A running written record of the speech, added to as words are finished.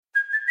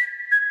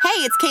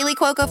Hey, it's Kaylee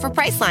Cuoco for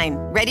Priceline.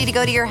 Ready to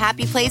go to your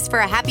happy place for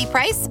a happy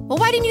price? Well,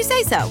 why didn't you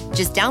say so?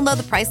 Just download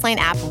the Priceline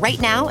app right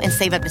now and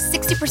save up to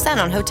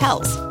 60% on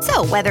hotels.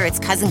 So whether it's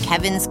Cousin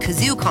Kevin's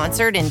Kazoo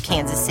Concert in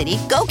Kansas City,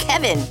 go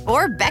Kevin,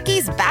 or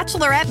Becky's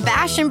Bachelorette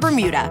Bash in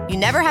Bermuda, you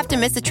never have to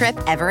miss a trip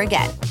ever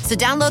again. So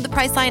download the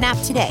Priceline app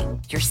today.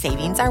 Your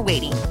savings are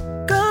waiting.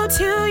 Go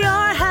to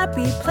your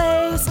happy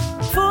place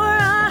for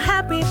a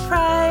happy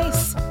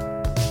price.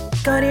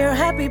 Go to your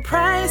happy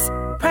price,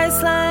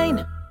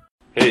 Priceline.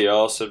 Hey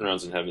y'all, 7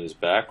 Rounds in Heaven is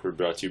back. We're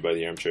brought to you by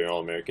the Armchair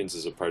All-Americans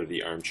as a part of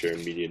the Armchair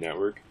Media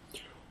Network.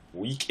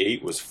 Week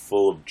 8 was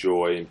full of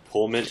joy in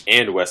Pullman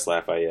and West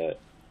Lafayette,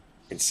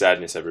 and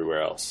sadness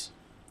everywhere else.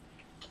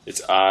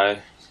 It's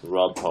I,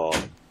 Rob Paul,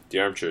 the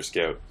Armchair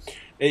Scout,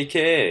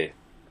 a.k.a.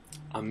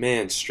 a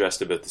man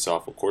stressed about this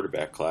awful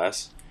quarterback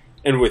class.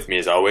 And with me,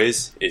 as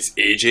always, is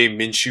AJ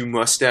Minshew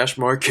Mustache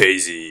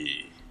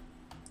Marchese.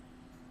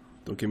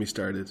 Don't get me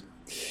started.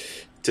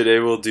 Today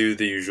we'll do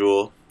the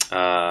usual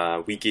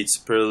Week 8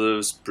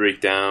 superlatives, break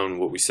down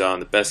what we saw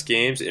in the best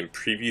games, and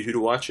preview who to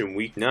watch in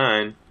Week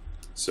 9.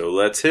 So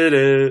let's hit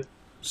it.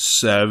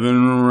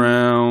 7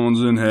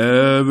 rounds in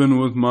heaven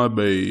with my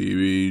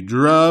baby,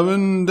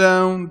 driving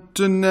down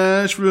to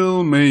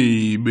Nashville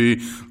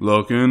maybe,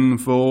 looking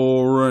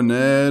for a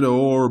Ned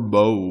or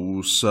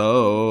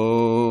Bosa.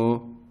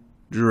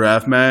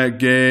 Draft Matt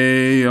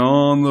Gay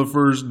on the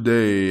first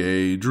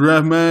day,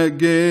 draft Matt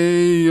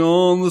Gay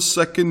on the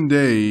second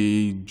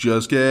day,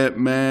 just get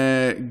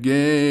Matt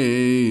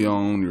Gay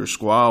on your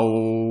squad.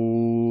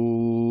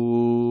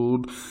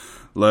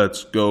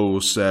 Let's go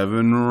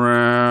 7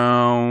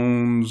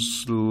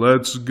 rounds,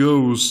 let's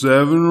go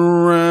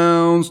 7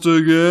 rounds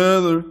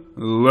together,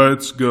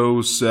 let's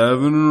go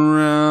 7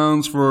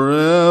 rounds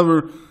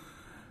forever,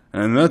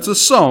 and that's a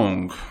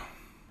song.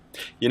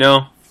 You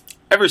know,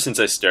 ever since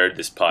I started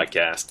this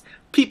podcast,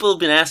 people have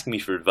been asking me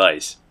for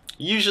advice.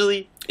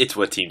 Usually, it's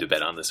what team to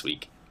bet on this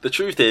week. The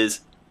truth is,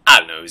 I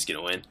don't know who's going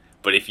to win.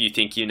 But if you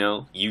think you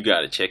know, you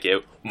got to check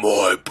out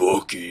my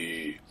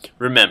bookie.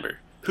 Remember,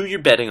 who you're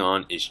betting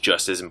on is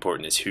just as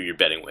important as who you're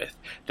betting with.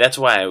 That's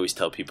why I always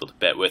tell people to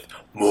bet with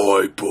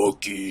my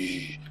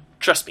bookie.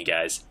 Trust me,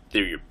 guys,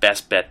 they're your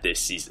best bet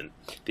this season.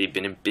 They've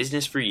been in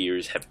business for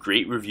years, have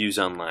great reviews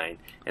online,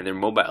 and their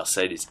mobile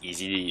site is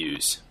easy to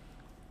use.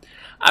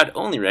 I'd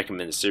only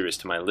recommend a service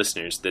to my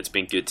listeners that's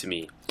been good to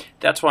me.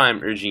 That's why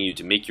I'm urging you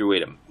to make your way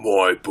to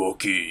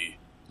MyBookie.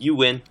 You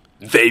win,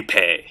 they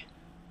pay.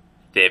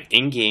 They have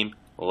in-game,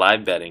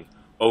 live betting,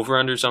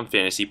 over-unders on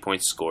fantasy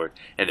points scored,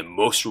 and the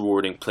most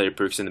rewarding player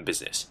perks in the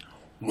business.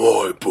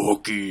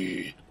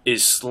 MyBookie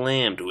is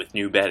slammed with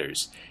new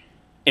bettors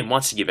and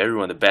wants to give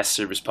everyone the best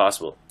service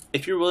possible.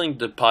 If you're willing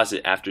to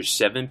deposit after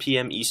 7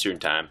 p.m. Eastern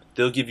Time,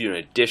 they'll give you an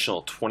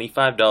additional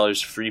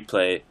 $25 free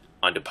play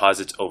on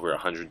deposits over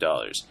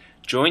 $100.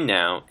 Join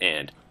now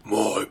and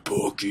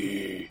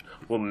MyBookie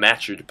will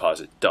match your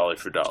deposit dollar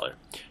for dollar.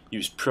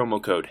 Use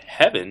promo code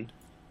HEAVEN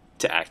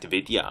to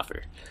activate the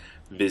offer.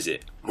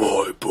 Visit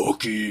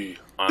MyBookie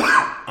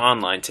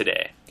online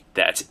today.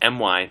 That's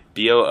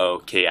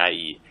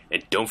MyBookie.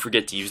 And don't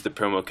forget to use the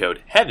promo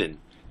code HEAVEN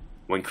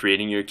when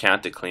creating your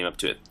account to claim up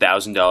to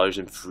 $1,000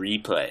 in free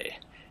play.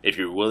 If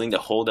you're willing to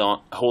hold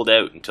out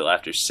until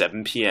after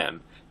 7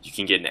 p.m., you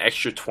can get an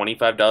extra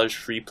 $25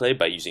 free play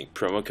by using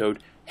promo code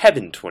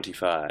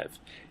HEAVEN25.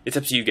 It's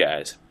up to you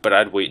guys, but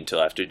I'd wait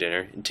until after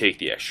dinner and take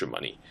the extra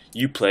money.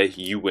 You play,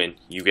 you win,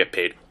 you get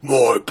paid.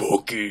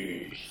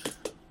 MyBookie.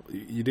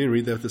 You didn't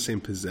read that with the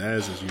same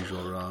pizzazz as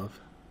usual, Rob.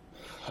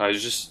 I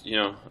was just,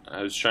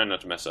 I was trying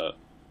not to mess up.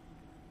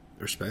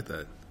 Respect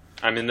that.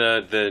 I'm in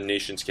the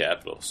nation's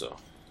capital, so.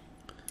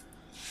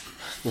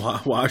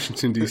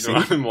 Washington, D.C.?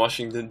 I'm in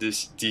Washington,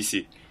 D.C.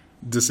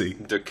 D.C.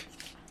 Duck.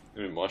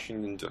 I'm in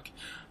Washington, Duck.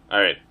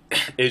 All right,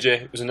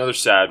 AJ, it was another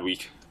sad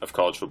week of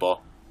college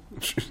football.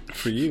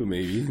 For you,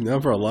 maybe.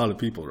 Not for a lot of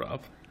people,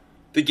 Rob.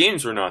 The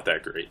games were not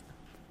that great.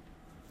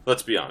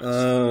 Let's be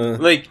honest.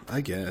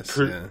 I guess.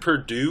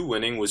 Purdue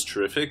winning was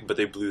terrific, but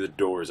they blew the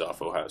doors off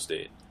Ohio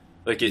State.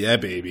 Yeah,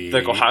 baby.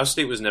 Ohio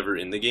State was never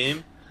in the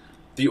game.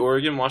 The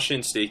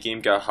Oregon-Washington State game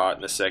got hot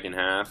in the second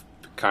half.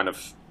 Kind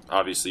of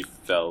obviously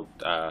fell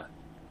down.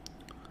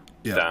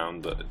 I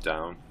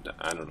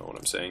don't know what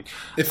I'm saying.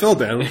 It fell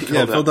down. It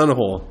fell down a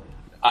hole.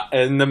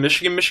 And the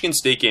Michigan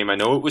State game, I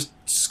know it was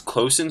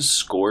close in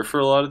score for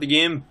a lot of the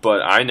game,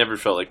 but I never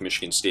felt like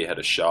Michigan State had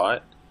a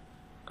shot.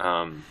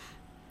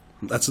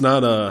 That's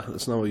not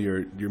what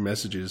your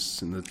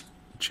messages in the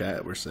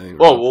chat were saying. Right?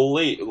 Well,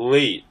 late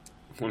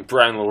when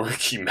Brian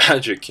Lewerke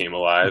Magic came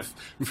alive,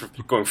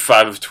 going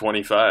 5 of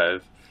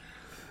 25.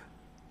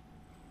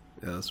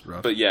 Yeah, that's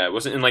rough. But yeah, it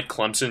wasn't in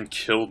Clemson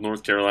killed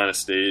North Carolina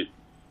State.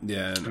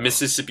 Yeah, no.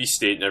 Mississippi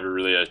State never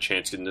really had a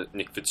chance because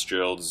Nick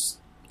Fitzgerald's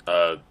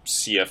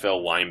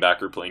CFL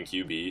linebacker playing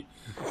QB.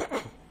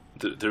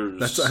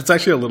 That's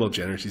actually a little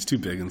generous. He's too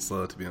big and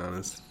slow, to be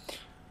honest.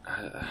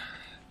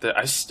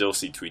 I still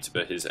see tweets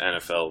about his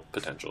NFL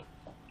potential.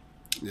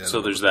 Yeah, so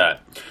there's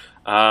that.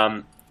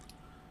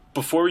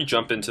 Before we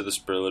jump into the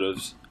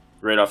superlatives,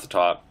 right off the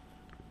top,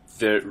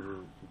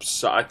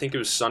 I think it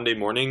was Sunday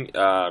morning,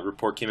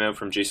 report came out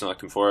from Jason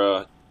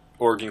LaCanfora.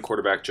 Oregon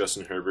quarterback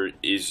Justin Herbert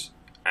is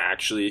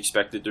actually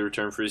expected to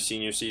return for his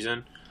senior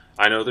season.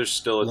 I know there's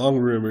still long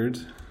rumored.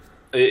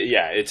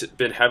 It's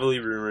been heavily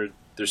rumored.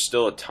 There's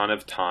still a ton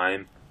of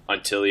time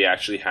until he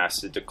actually has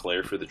to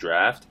declare for the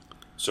draft.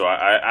 So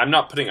I'm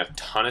not putting a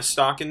ton of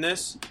stock in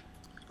this,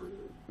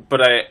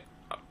 but I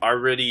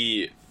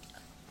already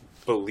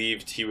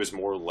believed he was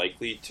more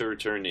likely to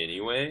return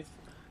anyway.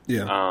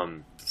 Yeah.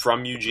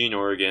 From Eugene,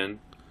 Oregon,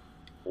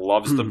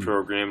 loves the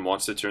program,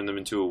 wants to turn them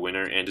into a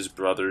winner, and his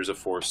brother is a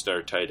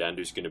 4-star tight end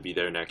who's going to be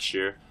there next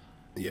year.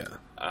 Yeah.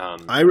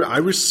 I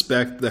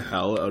respect the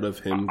hell out of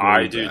him.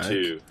 I do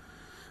too.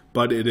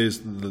 But it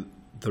is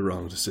the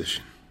wrong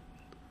decision.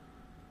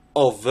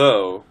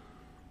 Although,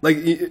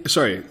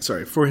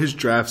 sorry, for his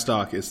draft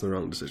stock, it's the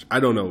wrong decision. I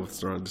don't know if it's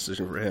the wrong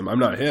decision for him. I'm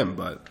not him,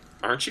 but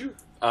aren't you?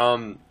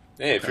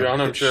 Hey, if you're on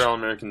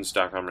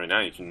AllAmericans.com right now,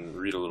 you can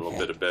read a little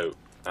bit about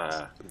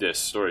this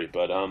story.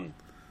 But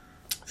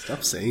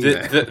stop saying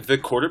that. The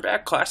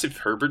quarterback class, if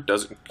Herbert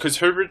doesn't, because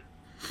Herbert,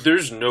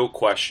 there's no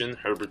question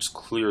Herbert's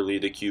clearly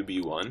the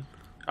QB1.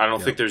 I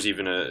don't think there's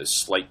even a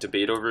slight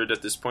debate over it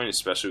at this point,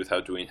 especially with how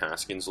Dwayne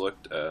Haskins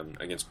looked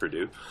against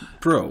Purdue.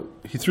 Bro,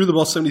 he threw the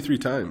ball 73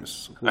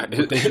 times. What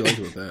don't you like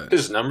about that?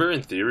 His number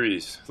and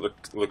theories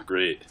look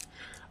great.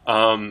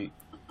 But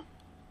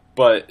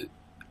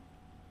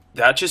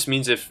that just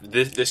means if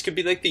this could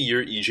be like the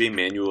year EJ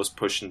Manuel was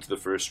pushed into the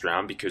first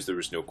round because there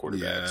was no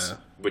quarterbacks,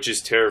 which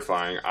is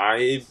terrifying.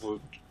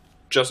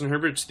 Justin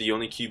Herbert's the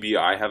only QB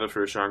I have a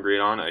first round grade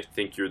on. I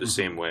think you're the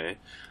same way.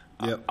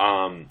 Yep.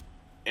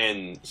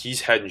 And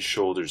he's head and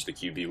shoulders the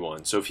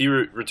QB1. So if he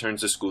returns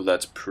to school,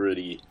 that's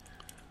pretty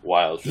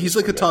wild. He's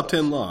like a top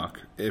 10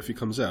 lock if he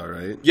comes out,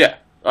 right? Yeah,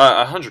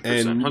 100%.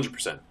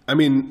 100%. I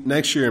mean,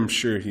 next year I'm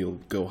sure he'll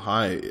go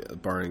high,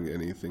 barring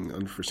anything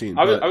unforeseen.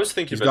 I was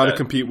thinking he's about got to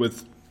compete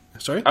with.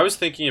 Sorry, I was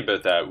thinking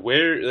about that.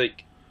 Where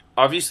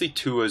obviously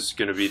Tua's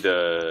going to be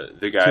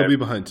the guy. He'll be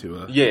behind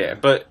Tua. Yeah,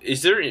 but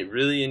is there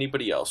really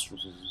anybody else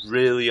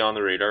really on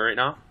the radar right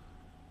now?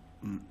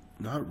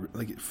 Not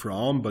like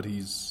Fromm, but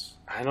he's.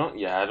 I don't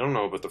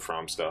know about the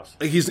Fromm stuff.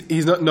 Like he's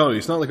not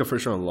like a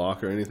first round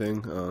lock or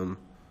anything.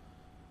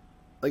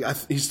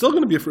 He's still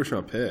going to be a first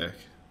round pick.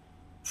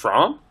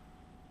 Fromm?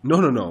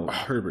 No,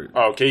 Herbert.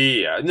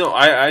 Okay, yeah. No,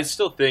 I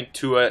still think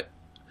Tua.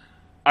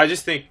 I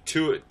just think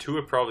Tua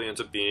probably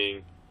ends up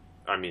being.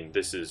 I mean,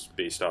 this is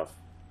based off.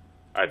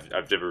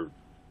 I've never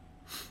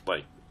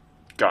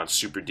gone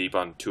super deep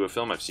on Tua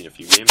film. I've seen a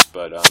few games,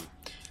 but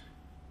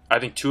I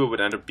think Tua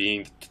would end up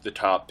being the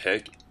top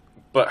pick.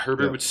 But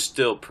Herbert would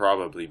still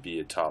probably be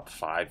a top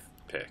 5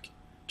 pick,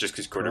 just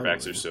because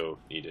quarterbacks are so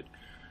needed.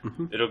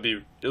 Mm-hmm. It'll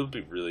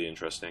be really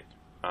interesting.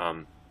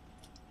 And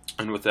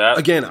with that,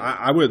 again,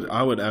 I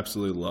would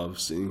absolutely love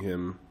seeing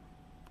him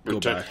go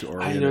back to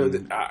Oregon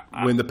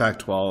and win the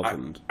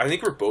Pac-12. I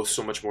think we're both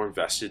so much more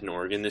invested in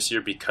Oregon this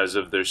year because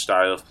of their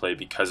style of play,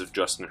 because of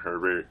Justin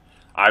Herbert.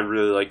 I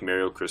really like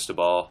Mario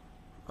Cristobal.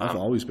 I've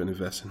always been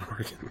invested in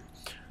Oregon.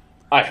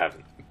 I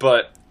haven't,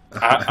 but.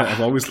 I've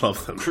always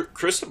loved them.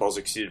 Cristobal's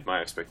exceeded my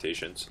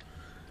expectations.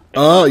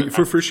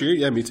 For first year?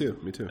 Yeah, me too.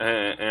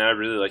 And I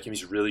really like him.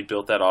 He's really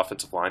built that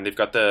offensive line. They've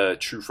got the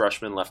true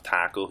freshman left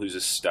tackle who's a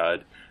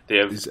stud.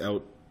 He's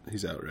out,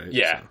 right?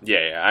 Yeah, so.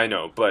 yeah, I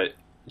know. But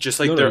just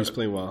like he's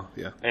playing well,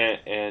 yeah.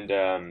 And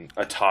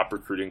a top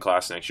recruiting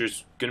class next year.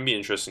 It's going to be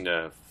interesting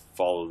to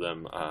follow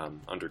them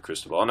under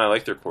Cristobal. And I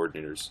like their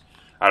coordinators.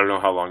 I don't know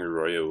how long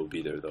Arroyo will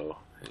be there, though.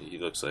 He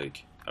looks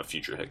like a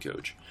future head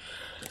coach.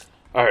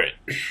 All right.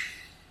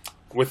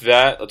 With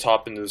that, let's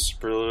hop into the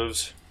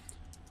superlatives.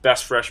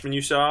 Best freshman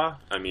you saw?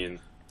 I mean...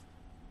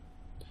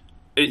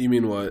 you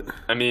mean what?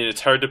 I mean,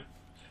 it's hard to...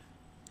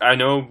 I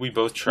know we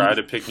both try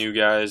to pick new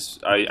guys.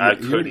 I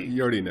couldn't.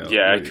 You already know.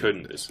 Yeah, I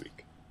couldn't this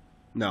week.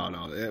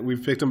 No.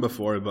 We've picked him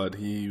before, but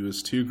he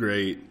was too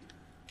great.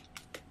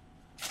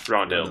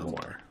 Rondale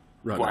Moore.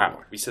 Wow,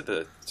 we said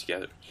that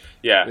together.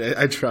 Yeah.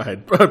 I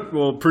tried.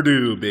 Well,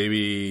 Purdue,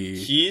 baby.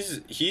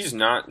 He's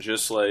not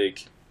just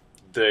like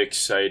the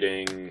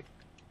exciting...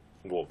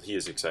 Well, he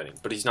is exciting,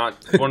 but he's not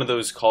one of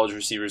those college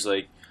receivers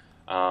like,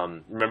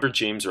 remember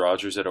James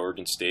Rogers at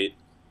Oregon State?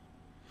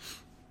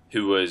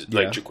 Who was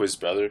like Jaquiz's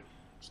brother?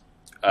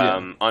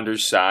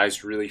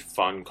 Undersized, really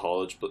fun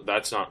college, but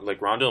that's not, like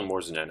Rondale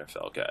Moore's an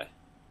NFL guy.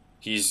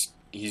 He's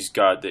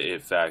got the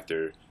it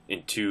factor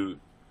in 3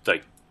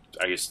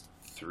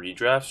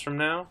 drafts from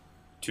now?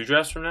 2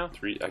 drafts from now?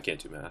 3? I can't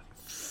do math.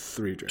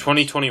 3 drafts.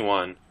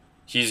 2021.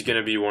 He's going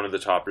to be one of the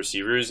top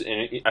receivers,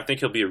 and I think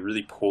he'll be a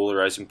really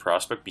polarizing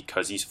prospect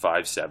because he's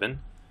 5'7".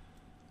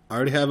 I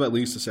already have at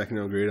least a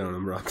second-round grade on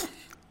him, Rob.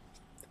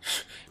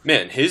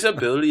 Man, his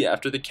ability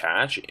after the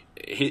catch,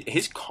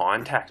 his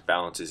contact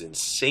balance is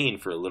insane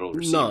for a little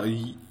receiver.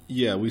 No,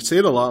 yeah, we say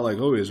it a lot, like,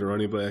 oh, he's a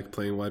running back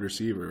playing wide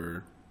receiver,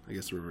 or I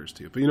guess reverse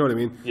too. But you know what I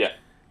mean? Yeah.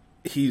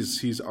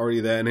 He's already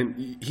that,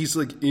 and he's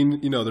like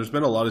there's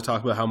been a lot of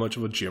talk about how much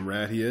of a gym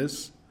rat he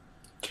is.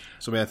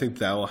 So, I mean, I think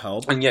that will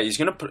help. And yeah, he's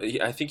going to put,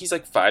 I think he's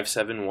like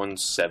 5'7",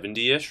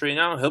 170-ish right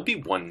now. He'll be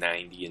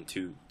 190 in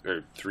 2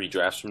 or 3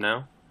 drafts from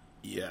now.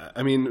 Yeah,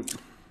 I mean,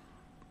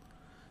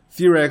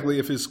 theoretically,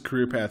 if his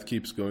career path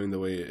keeps going the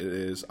way it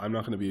is, I'm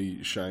not going to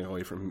be shying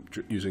away from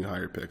using a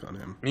higher pick on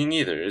him. Me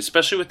neither,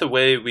 especially with the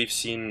way we've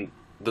seen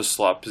the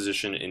slot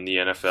position in the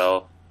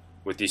NFL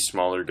with these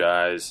smaller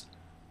guys.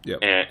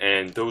 Yep.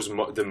 And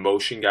the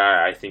motion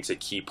guy, I think, is a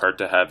key part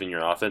to have in your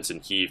offense,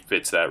 and he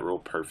fits that role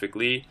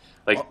perfectly.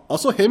 Like,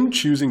 also, him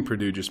choosing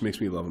Purdue just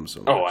makes me love him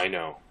so much. Oh, I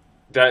know.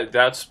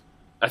 That's.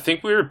 I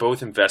think we were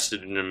both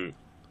invested in him.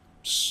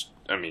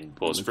 I mean,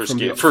 well, his first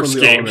game,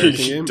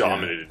 he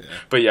dominated. Yeah.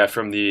 But yeah,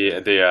 from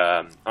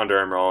the Under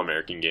Armour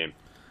All-American game.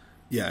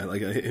 Yeah,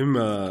 like him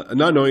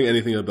not knowing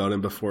anything about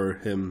him before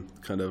him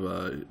kind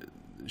of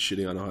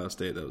shitting on Ohio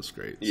State, that was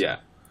great. So. Yeah.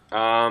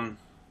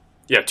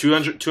 Yeah,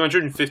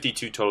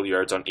 252 total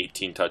yards on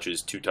 18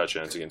 touches, 2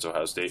 touchdowns against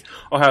Ohio State.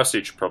 Ohio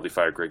State should probably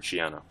fire Greg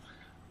Schiano.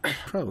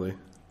 Probably.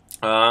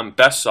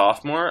 Best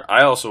sophomore,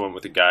 I also went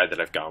with a guy that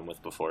I've gone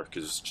with before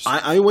because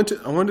I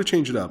wanted to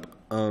change it up.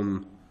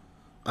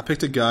 I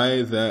picked a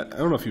guy that I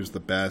don't know if he was the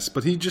best,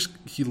 but he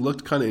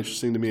looked kind of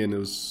interesting to me, and it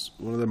was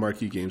one of the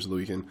marquee games of the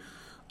weekend.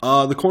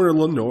 The corner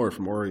Lenore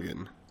from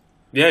Oregon.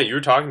 Yeah, you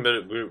were talking about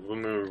it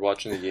when we were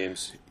watching the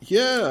games.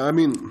 Yeah, I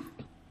mean,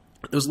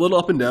 it was a little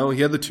up and down.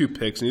 He had the 2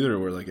 picks. Neither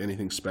were like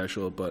anything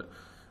special, but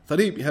I thought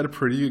he had a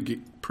pretty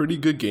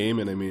good game.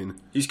 And I mean,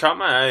 he's caught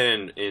my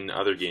eye in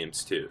other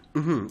games too.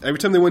 Mm-hmm. Every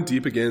time they went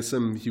deep against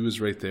him, he was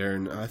right there.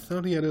 And I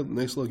thought he had a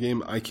nice little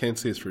game. I can't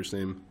say his first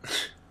name.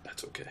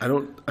 That's okay. I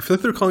feel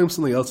like they're calling him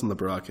something else in the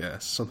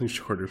broadcast, something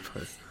shorter.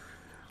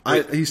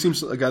 But he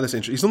seems a guy that's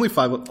interesting. He's only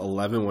 5'11",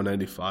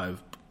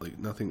 195, like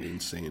nothing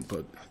insane.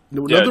 But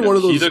another one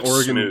of those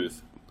Oregon.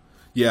 Smooth.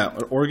 Yeah,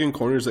 Oregon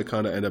corners that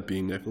kind of end up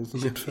being nickels in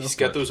the NFL. He's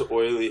got those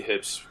oily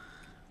hips.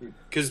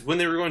 Because when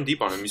they were going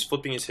deep on him, he's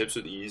flipping his hips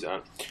with ease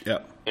on. Yeah.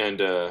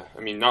 And, I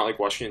mean, not like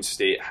Washington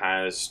State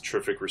has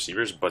terrific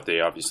receivers, but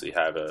they obviously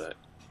have a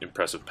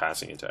impressive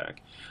passing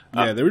attack.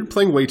 Yeah, they were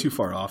playing way too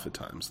far off at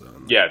times,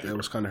 though. Yeah. That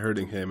was kind of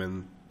hurting him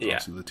and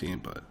also the team.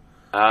 But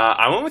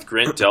I went with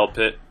Grant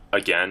Delpit.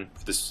 Again,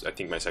 this I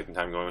think my second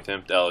time going with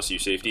him, the LSU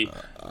safety.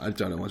 I've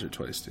done it once or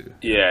twice, too.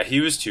 Yeah,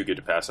 he was too good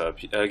to pass up.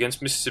 Against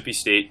Mississippi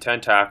State,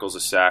 10 tackles, a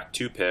sack,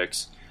 2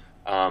 picks.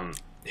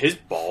 His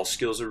ball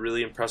skills are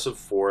really impressive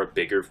for a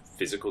bigger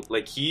physical...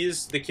 Like, he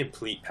is the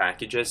complete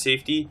package as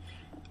safety.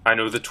 I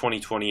know the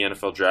 2020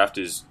 NFL draft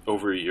is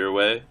over a year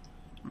away,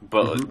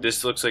 but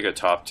this looks like a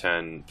top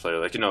 10 player,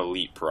 like an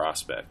elite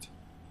prospect.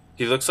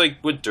 He looks like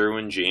what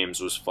Derwin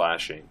James was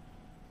flashing.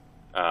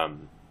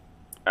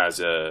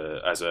 As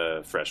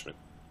a freshman.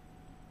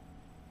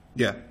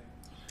 Yeah,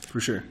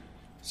 for sure.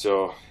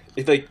 So,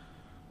 it's like,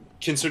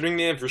 considering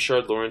they have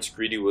Rashard Lawrence,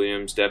 Greedy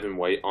Williams, Devin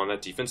White on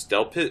that defense,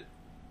 Delpit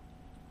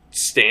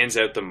stands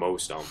out the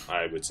most,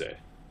 I would say,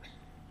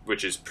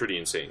 which is pretty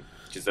insane.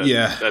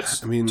 That's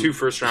 2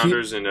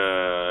 first-rounders and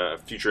a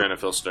future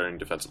NFL starting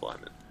defensive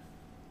lineman.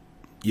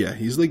 Yeah,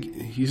 he's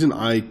an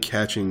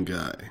eye-catching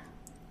guy.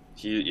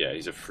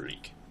 He's a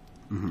freak.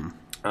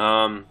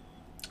 Mm-hmm.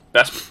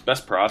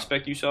 Best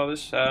prospect you saw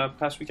this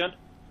past weekend?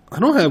 I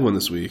don't have one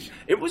this week.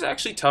 It was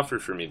actually tougher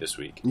for me this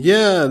week.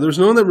 Yeah, there's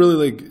no one that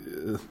really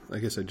I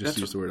guess I just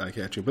used the word eye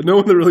catching, but no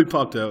one that really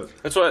popped out.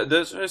 That's what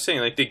I was saying.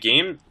 Like the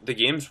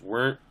games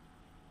weren't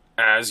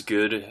as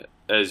good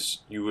as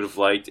you would have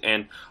liked,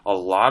 and a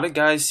lot of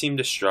guys seemed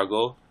to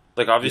struggle.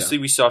 Like obviously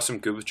we saw some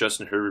good with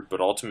Justin Herbert,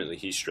 but ultimately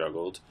he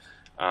struggled.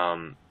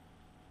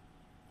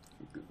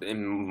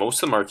 In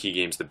most of the marquee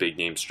games, the big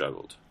names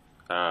struggled.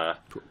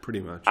 Pretty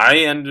much. I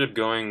ended up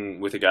going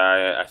with a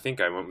guy, I think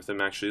I went with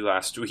him actually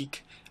last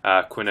week,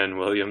 Quinnen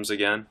Williams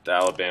again, the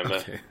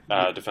Alabama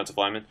defensive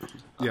lineman.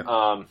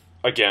 Yeah.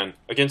 Again,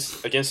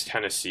 against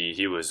Tennessee,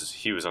 he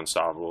was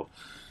unstoppable.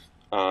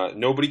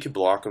 Nobody could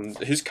block him.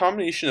 His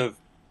combination of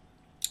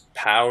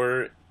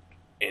power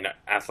and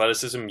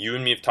athleticism, you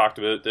and me have talked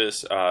about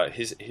this,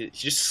 he's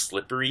just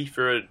slippery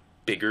for a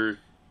bigger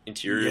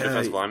interior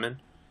defensive lineman.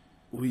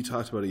 We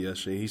talked about it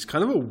yesterday. He's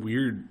kind of a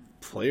weird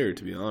player,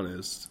 to be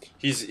honest.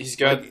 He's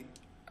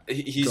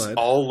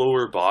all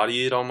lower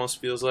body, it almost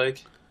feels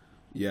like.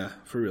 Yeah,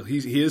 for real.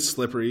 He is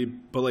slippery,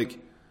 but like,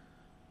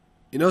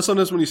 you know,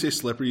 sometimes when you say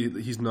slippery,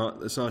 it's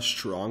not a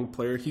strong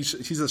player. He's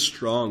a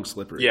strong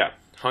slippery. Yeah,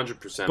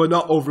 100%. But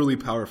not overly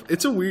powerful.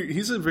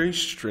 He's a very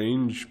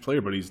strange player,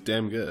 but he's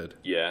damn good.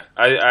 Yeah.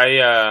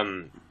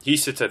 He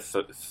sits at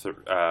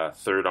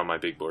third on my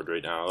big board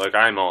right now. Like,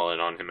 I'm all in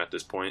on him at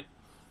this point.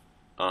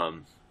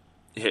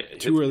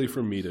 Too early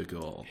for me to go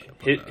all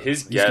that.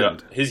 His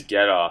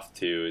get off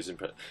too is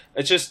impressive.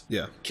 It's just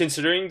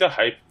considering the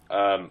hype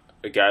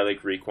a guy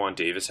like Raekwon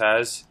Davis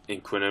has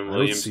in Quinnen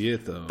Williams. I don't see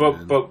it though.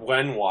 But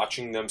when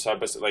watching them side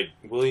by side, like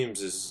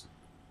Williams is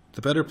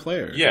the better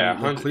player.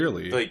 Yeah,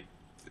 clearly. Like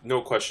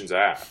no questions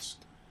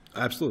asked.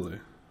 Absolutely.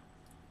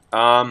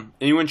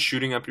 Anyone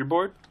shooting up your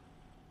board?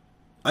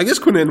 I guess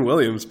Quinnen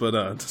Williams, but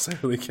does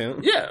that really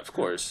count? Yeah, of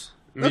course.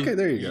 I mean, okay,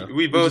 there you go.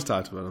 We both just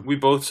talked about him. We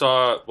both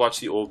watched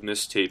the Old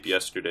Miss tape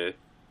yesterday.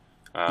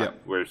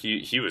 where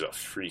he was a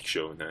freak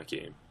show in that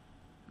game.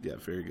 Yeah,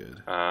 very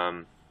good.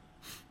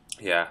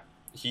 Yeah.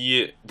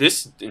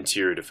 This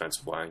interior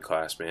defensive line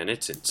class, man,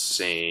 it's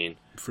insane.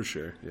 For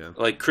sure, yeah.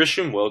 Like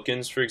Christian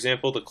Wilkins, for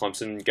example, the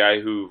Clemson guy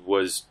who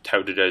was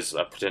touted as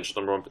a potential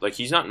number one, like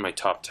he's not in my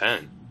top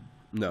 10.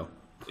 No.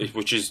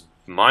 Which is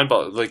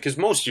mind-boggling. Like, because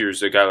most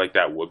years a guy like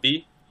that would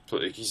be.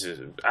 Like, he's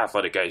an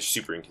athletic guy, he's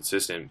super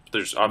inconsistent.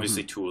 There's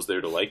obviously tools there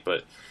to like,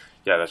 but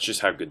yeah, that's just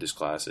how good this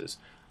class is.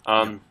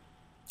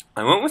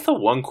 I went with the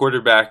one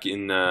quarterback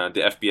in the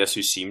FBS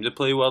who seemed to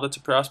play well that's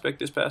a prospect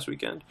this past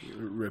weekend.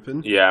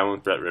 Rippon? Yeah, I went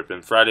with Brett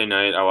Rippon. Friday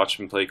night, I watched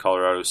him play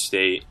Colorado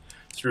State.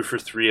 Threw for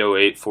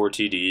 308, 4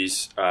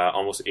 TDs,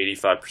 almost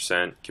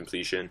 85%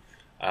 completion.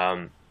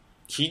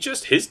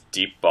 His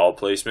deep ball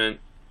placement,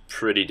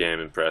 pretty damn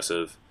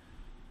impressive.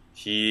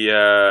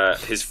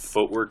 His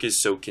footwork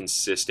is so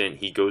consistent.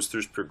 He goes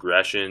through his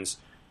progressions.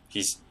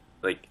 He's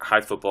like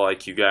high football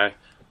IQ guy.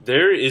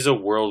 There is a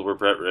world where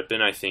Brett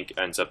Rippon, I think,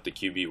 ends up the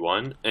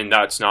QB1, and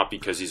that's not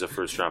because he's a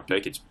first-round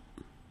pick. It's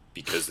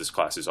because this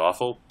class is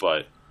awful,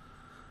 but...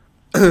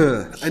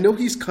 I know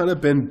he's kind of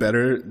been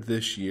better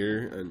this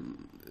year,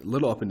 and a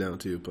little up and down,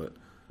 too, but...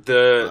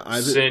 The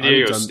San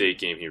Diego State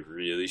game, he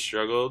really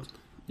struggled.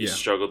 He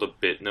struggled a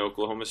bit in the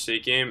Oklahoma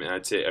State game, and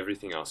I'd say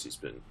everything else he's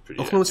been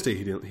pretty Oklahoma State,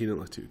 he didn't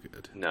look too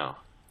good. No.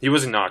 He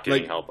wasn't not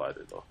getting help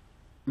either, though.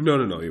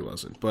 No, he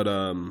wasn't. But,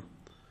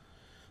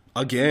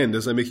 again,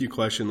 does that make you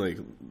question, like,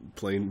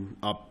 playing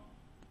up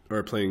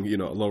or playing,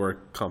 lower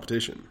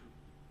competition?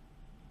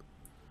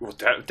 Well,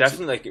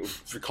 definitely, like,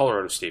 for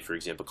Colorado State, for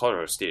example,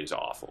 Colorado State is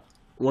awful.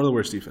 One of the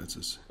worst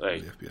defenses like,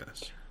 in the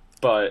FBS.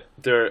 But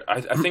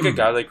I think a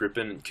guy like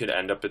Rippon could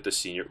end up at the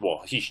Senior.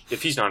 Well,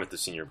 if he's not at the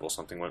Senior Bowl,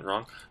 something went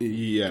wrong.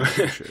 Yeah,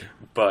 for sure.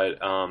 But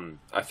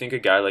I think a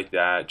guy like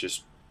that,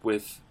 just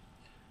with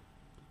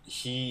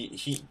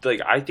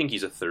I think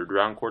he's a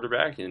third-round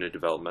quarterback and a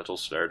developmental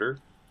starter.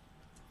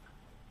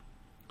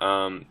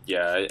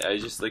 I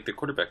just like the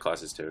quarterback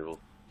class is terrible.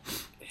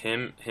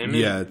 Him.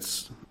 Yeah,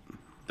 it's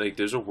like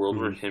there's a world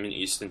where him and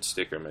Easton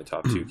Stick are my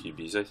top 2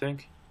 QBs. I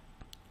think.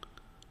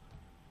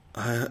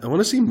 I want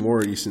to see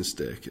more Easton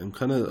Stick. I'm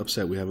kind of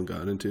upset we haven't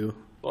gotten into.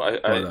 Well,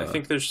 I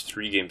think there's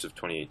 3 games of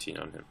 2018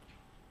 on him.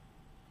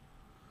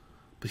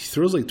 But he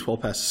throws like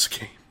 12 passes a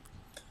game.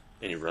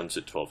 And he runs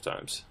it 12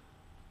 times.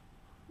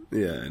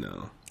 Yeah, I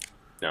know.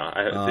 No,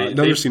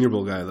 another Senior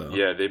Bowl guy, though.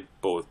 Yeah, they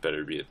both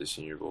better be at the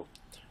Senior Bowl.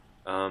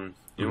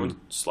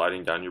 Anyone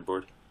sliding down your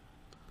board?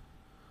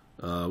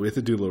 We have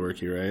to do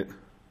Lewerke, right?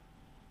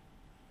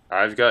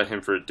 I've got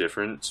him for a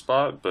different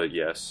spot, but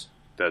yes,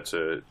 that's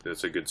a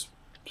good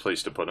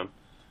place to put him.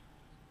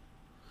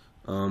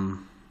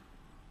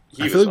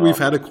 I feel like we've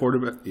had a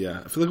quarterback.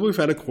 Yeah, I feel like we've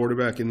had a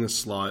quarterback in this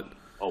slot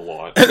a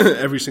lot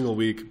every single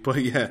week. But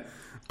yeah,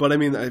 I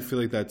mean, I feel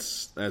like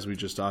that's, as we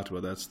just talked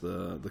about, that's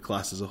the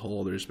class as a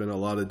whole. There's been a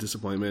lot of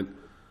disappointment.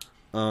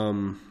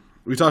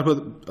 We talked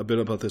a bit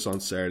about this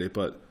on Saturday,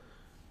 but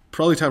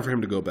probably time for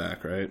him to go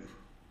back, right?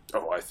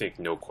 Oh, I think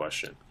no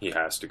question. He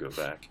has to go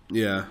back.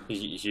 Yeah.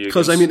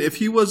 Because, I mean, if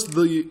he was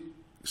the...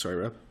 Sorry,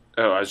 Rob.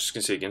 Oh, I was just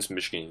going to say, against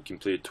Michigan, he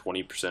completed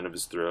 20% of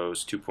his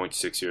throws,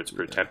 2.6 yards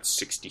per attempt,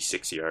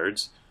 66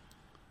 yards.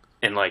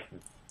 And,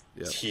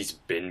 he's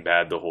been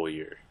bad the whole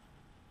year.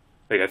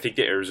 Like, I think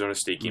the Arizona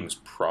State game was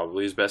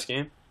probably his best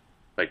game.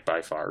 Like,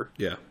 by far.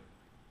 Yeah.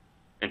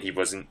 And he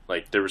wasn't,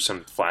 there were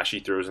some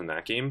flashy throws in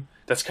that game.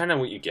 That's kind of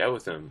what you get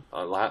with him.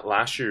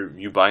 Last year,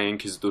 you buy in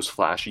because those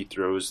flashy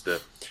throws,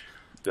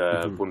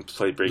 when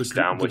play breaks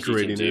down, what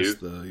he can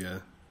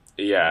do.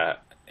 Yeah,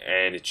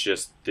 and it's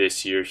just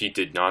this year, he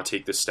did not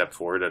take the step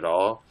forward at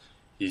all.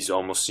 He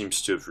almost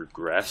seems to have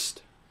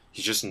regressed.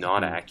 He's just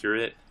not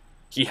accurate.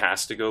 He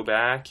has to go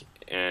back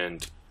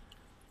and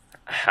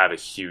have a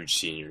huge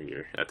senior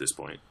year at this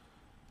point.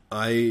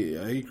 I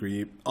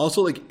agree.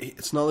 Also,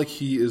 it's not like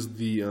he is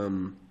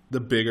the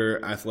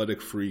bigger,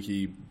 athletic,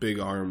 freaky,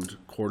 big-armed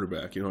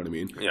quarterback. You know what I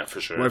mean? Yeah, for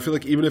sure. Where I feel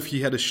like even if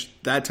he had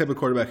that type of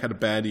quarterback had a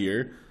bad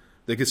year,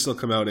 they could still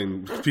come out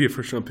and be a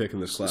first-round pick in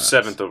this class.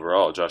 7th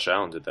overall, Josh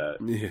Allen did that.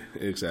 Yeah,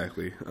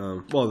 exactly.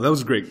 Well, that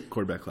was a great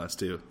quarterback class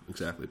too.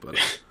 Exactly, but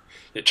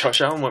yeah, Josh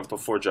Allen went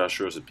before Josh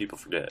Rosen. People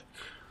forget.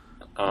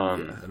 I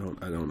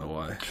don't know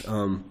why.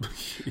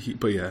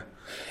 But yeah.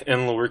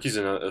 And Lewerke's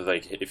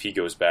if he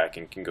goes back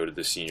and can go to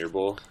the Senior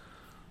Bowl,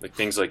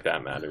 things like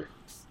that matter.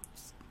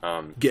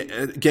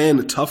 Again,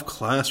 a tough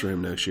class for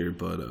him next year,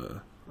 but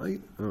I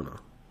don't know.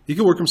 He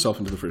could work himself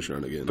into the first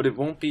round again. But it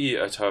won't be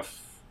a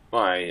tough.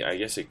 Well, I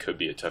guess it could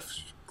be a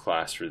tough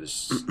class for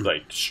this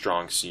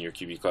strong senior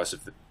QB class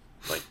if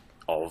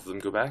all of them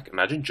go back.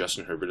 Imagine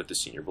Justin Herbert at the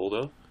Senior Bowl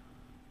though.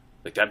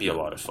 That'd be a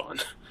lot of fun.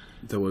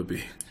 That would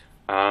be.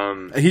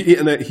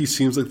 He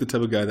seems like the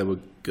type of guy that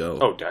would go.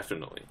 Oh,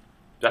 definitely.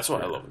 That's why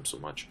I love him so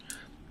much.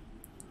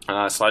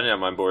 Sliding down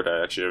my board,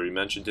 I actually already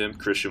mentioned him.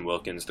 Christian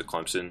Wilkins, the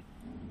Clemson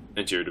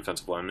interior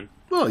defensive lineman.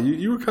 Well,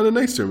 you were kind of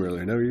nice to him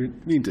earlier. Now you're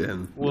mean to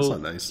him. Well, that's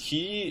not nice.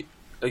 He,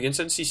 against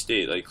NC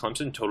State,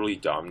 Clemson totally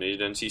dominated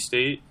NC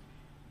State.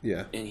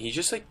 Yeah. And he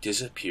just,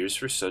 disappears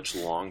for such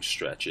long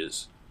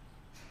stretches.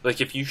 Like,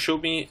 if you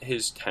showed me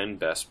his 10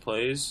 best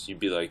plays, you'd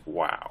be like,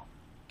 wow,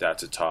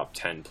 that's a top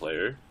 10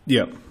 player.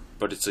 Yep.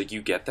 But it's like,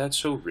 you get that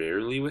so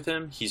rarely with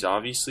him. He's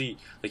obviously,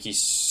 like,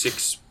 he's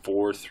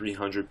 6'4",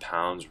 300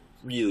 pounds,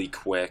 really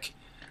quick,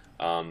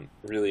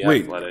 really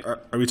athletic. Are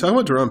we talking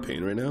about Daron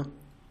Payne right now?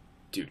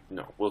 Dude,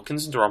 no.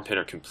 Wilkins and Daron Payne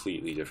are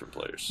completely different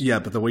players. Yeah,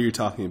 but the way you're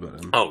talking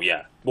about him. Oh,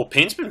 yeah. Well,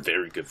 Payne's been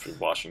very good for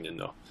Washington,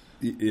 though.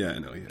 Yeah, I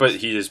know. But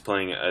he is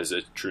playing as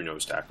a true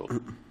nose tackle.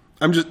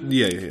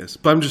 Yes.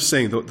 But I'm just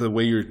saying the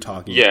way you're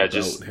talking about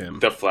him.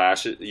 The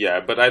flash. Yeah,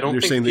 but I don't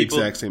think saying the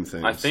exact same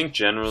thing. I think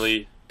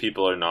generally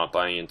people are not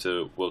buying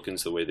into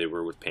Wilkins the way they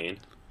were with Payne.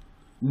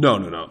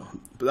 No.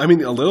 But I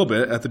mean, a little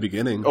bit at the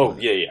beginning. Oh,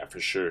 yeah, for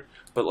sure.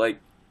 But, like,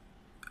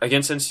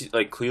 against NC,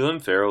 like,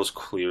 Clelin Ferrell's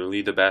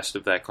clearly the best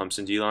of that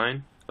Clemson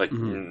D-line. Like,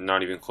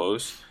 not even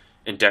close.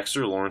 And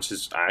Dexter Lawrence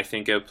has, I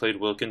think, outplayed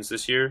Wilkins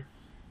this year.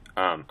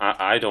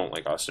 I don't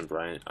like Austin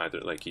Bryant either.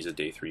 Like, he's a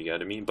day 3 guy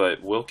to me.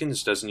 But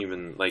Wilkins doesn't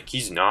even, like,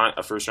 he's not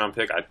a first-round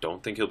pick. I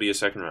don't think he'll be a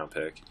second-round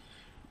pick.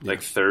 Like,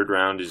 3rd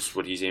round is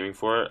what he's aiming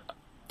for.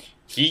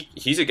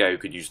 He's a guy who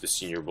could use the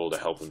Senior Bowl to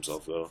help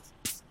himself, though.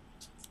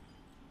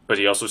 But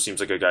he also seems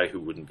like a guy who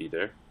wouldn't be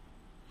there.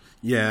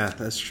 Yeah,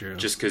 that's true.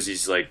 Just because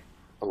he's, like,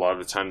 a lot of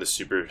the time the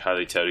super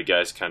highly touted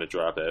guys kind of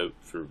drop out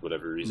for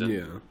whatever reason.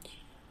 Yeah.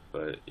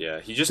 But, yeah,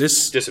 he just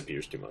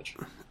disappears too much.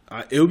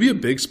 It would be a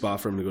big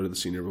spot for him to go to the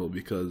Senior Bowl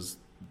because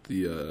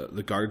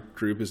the guard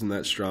group isn't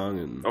that strong.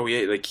 And oh,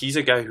 yeah, like, he's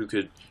a guy who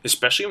could,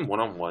 especially in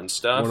one-on-one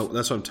stuff.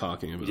 That's what I'm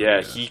talking about.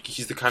 Yeah,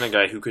 he's the kind of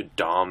guy who could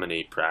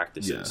dominate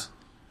practices.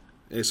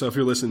 Yeah. Hey, so if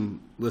you're listening,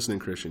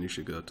 Christian, you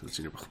should go to the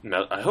Senior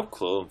Bowl. I hope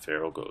Clelin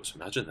Ferrell goes.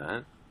 Imagine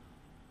that.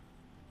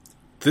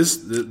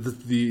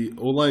 The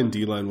O-line,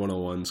 D-line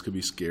 101s could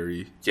be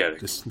scary. Yeah.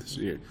 This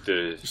year.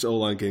 Just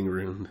O-line getting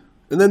ruined.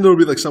 And then there will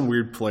be like some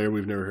weird player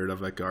we've never heard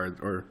of at guard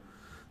or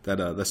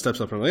that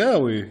steps up and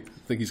like, we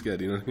think he's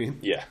good. You know what I mean?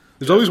 Yeah.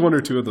 There's always one or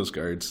two of those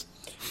guards.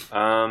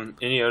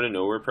 Any out of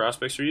nowhere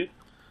prospects for you?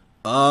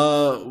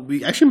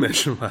 We actually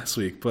mentioned him last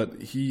week,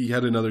 but he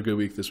had another good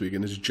week this week,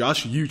 and it's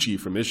Josh Uche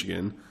from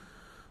Michigan.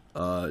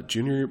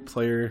 Junior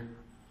player,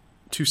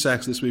 2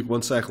 sacks this week,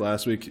 1 sack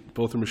last week,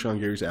 both in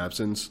Rashawn Gary's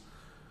absence.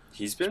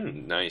 He's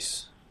been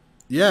nice.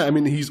 Yeah, I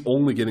mean, he's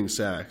only getting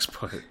sacks,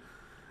 but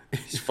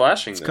he's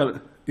flashing,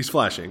 he's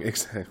flashing,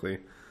 exactly.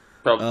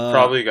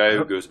 Probably a guy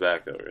who goes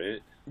back, though,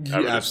 right?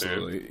 Yeah,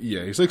 absolutely.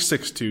 Yeah, he's like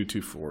 6'2",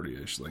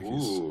 240-ish. Like,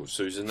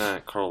 so he's in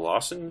that Carl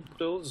Lawson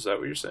build? Is that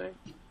what you're saying?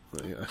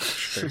 Yeah,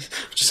 sure.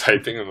 Just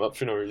hyping him up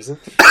for no reason.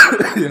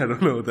 Yeah, I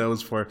don't know what that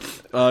was for.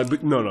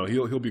 But no,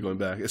 he'll be going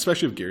back,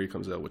 especially if Gary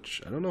comes out,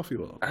 which I don't know if he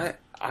will. I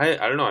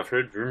don't know. I've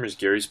heard rumors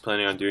Gary's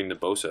planning on doing the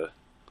Bosa.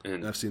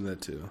 And I've seen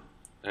that too.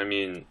 I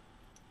mean,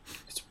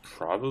 it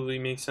probably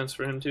makes sense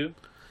for him too.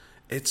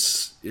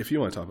 It's, if you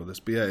want to talk about this,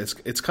 but yeah,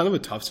 it's kind of a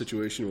tough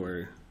situation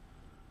where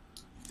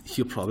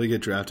he'll probably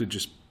get drafted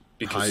just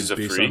because he's a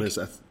based freak. on his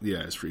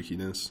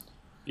freakiness.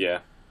 Yeah,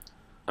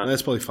 and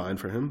that's probably fine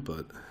for him,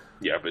 but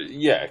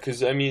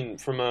because I mean,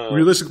 from a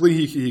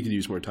realistically, he could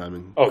use more time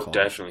in college.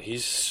 Definitely,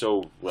 he's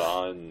so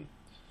raw, and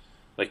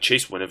like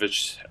Chase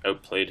Winovich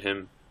outplayed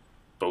him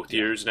both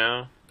years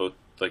now, both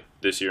like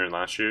this year and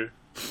last year.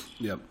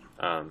 Yep.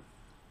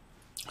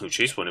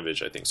 Chase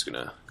Winovich, I think, is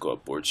gonna go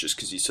up boards just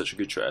because he's such a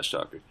good trash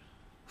talker.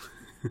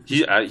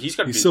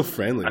 He's so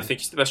friendly. I think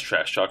he's the best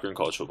trash talker in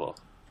college football.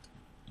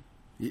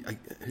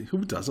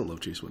 Who doesn't love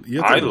Chase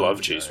Winovich? I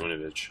love Chase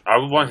Winovich. I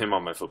would want him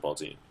on my football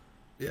team.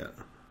 Yeah.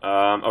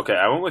 Okay,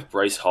 I went with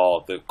Bryce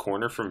Hall, the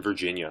corner from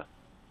Virginia.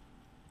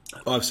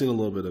 Oh, I've seen a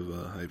little bit of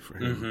hype for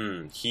him.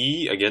 Mm-hmm.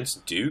 He,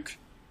 against Duke,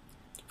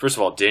 first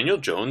of all, Daniel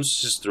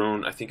Jones has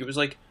thrown, I think it was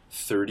like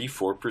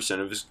 34%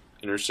 of his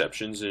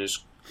interceptions in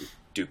his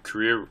Duke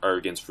career are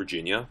against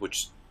Virginia,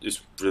 which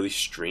is really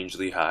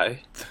strangely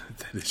high.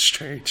 That is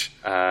strange.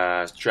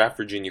 Draft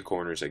Virginia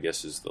corners, I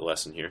guess, is the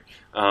lesson here.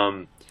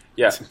 But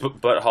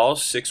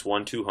Hall's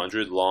 6'1",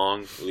 200,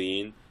 long,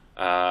 lean.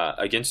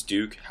 Against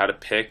Duke, had a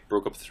pick,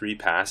 broke up 3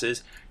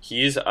 passes.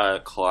 He's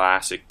a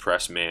classic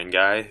press man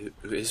guy.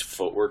 His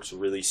footwork's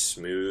really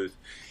smooth.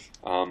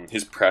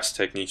 His press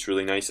technique's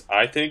really nice.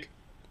 I think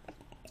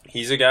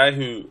he's a guy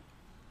who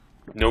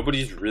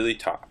nobody's really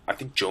talked. I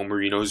think Joe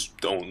Marino's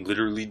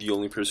literally the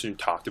only person who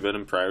talked about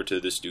him prior to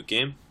this Duke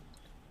game.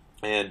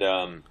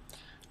 And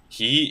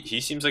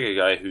he seems like a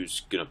guy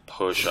who's gonna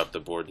push up the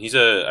board.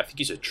 I think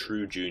he's a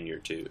true junior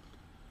too.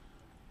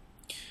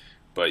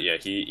 But yeah,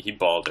 he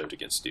balled out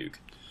against Duke.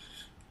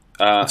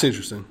 That's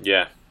interesting.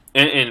 Yeah,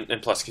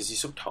 and plus because he's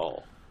so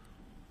tall.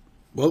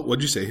 Well,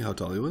 what'd you say? How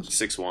tall he was?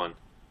 6'1".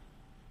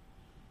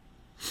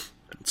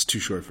 It's too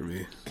short for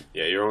me.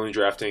 Yeah, you're only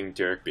drafting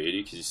Derek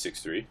Beatty because he's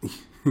 6'3".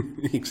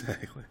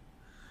 Exactly.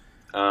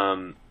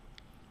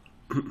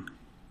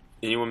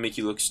 Anyone make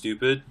you look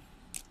stupid?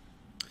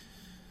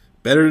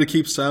 Better to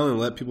keep silent and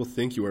let people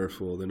think you are a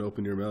fool than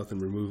open your mouth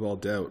and remove all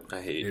doubt.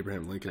 I hate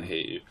Abraham Lincoln. I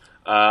hate you.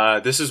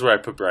 This is where I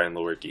put Brian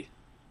Lewerke.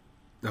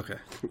 Okay,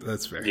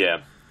 that's fair. Yeah.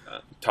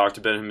 Talked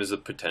about him as a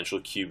potential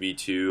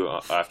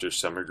QB2 after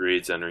summer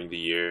grades entering the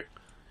year.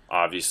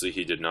 Obviously,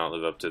 he did not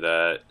live up to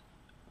that.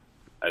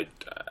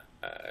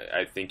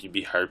 I think you'd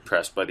be hard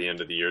pressed by the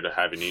end of the year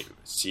to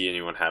see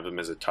anyone have him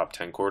as a top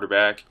 10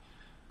 quarterback,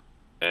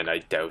 and I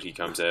doubt he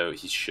comes out.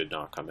 He should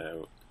not come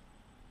out.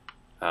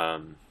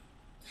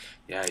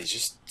 Yeah, he's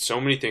just so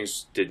many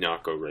things did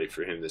not go right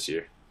for him this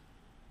year.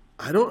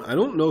 I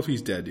don't know if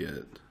he's dead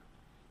yet.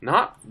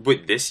 Not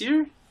with this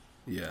year?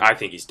 Yeah. I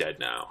think he's dead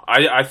now.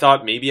 I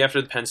thought maybe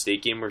after the Penn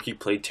State game where he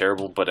played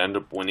terrible but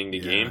ended up winning the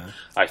game,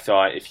 I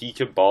thought if he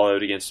could ball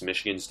out against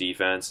Michigan's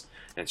defense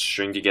and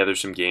string together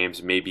some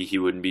games, maybe he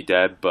wouldn't be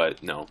dead.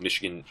 But no,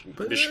 Michigan.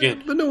 But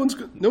no one's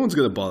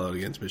gonna ball out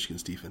against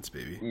Michigan's defense,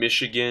 baby.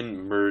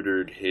 Michigan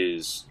murdered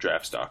his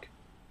draft stock.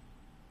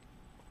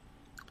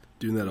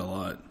 Doing that a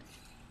lot.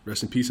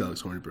 Rest in peace,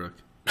 Alex Hornibrook.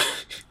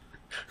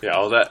 Yeah,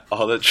 all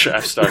that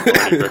draft stock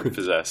Hornibrook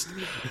possessed.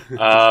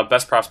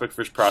 Best prospect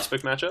versus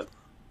prospect matchup?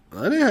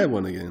 I didn't have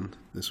one again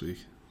this week.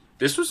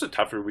 This was a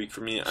tougher week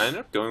for me. I ended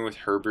up going with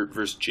Herbert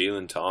versus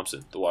Jalen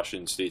Thompson, the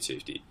Washington State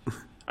safety.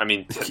 I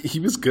mean, he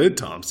was good,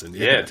 Thompson.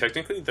 Yeah,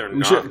 technically they're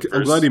not.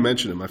 I'm glad you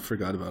mentioned him. I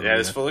forgot about him. Yeah,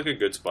 this felt like a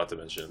good spot to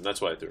mention him.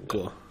 That's why I threw him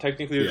cool. down.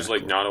 Technically, it was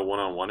not a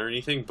one-on-one or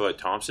anything, but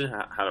Thompson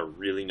had a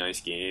really nice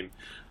game.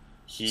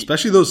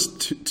 Especially those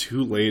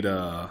two late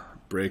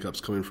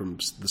breakups coming from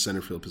the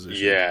center field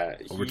position. Yeah,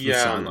 over to the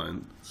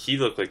sideline. He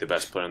looked like the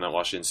best player in that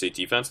Washington State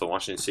defense. The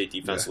Washington State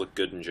defense looked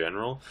good in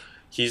general.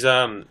 He's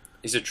a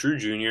true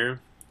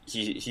junior.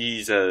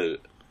 He's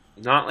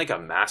not like a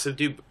massive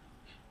dude,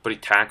 but he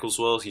tackles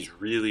well. He's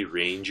really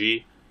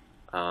rangy.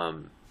 I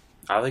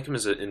like him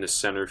in the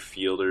center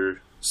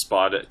fielder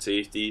spot at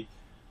safety.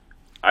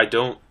 I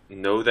don't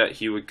know that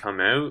he would come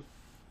out,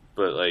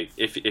 but like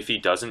if he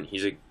doesn't,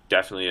 he's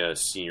definitely a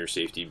senior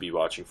safety to be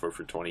watching for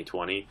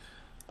 2020.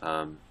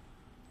 And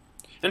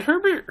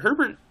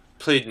Herbert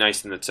played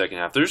nice in the second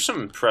half. There's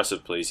some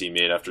impressive plays he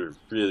made after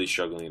really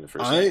struggling in the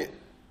first half.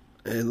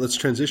 And let's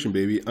transition,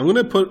 baby. I'm going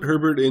to put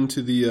Herbert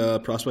into the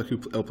prospect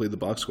who outplayed the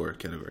box score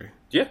category.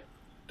 Yeah,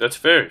 that's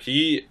fair.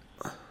 He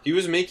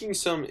was making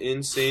some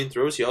insane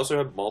throws. He also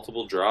had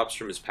multiple drops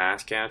from his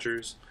pass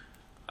catchers.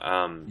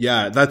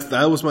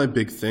 That was my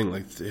big thing.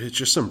 Like, it's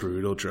just some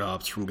brutal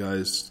drops from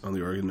guys on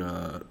the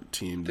Oregon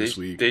team this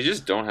week. They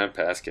just don't have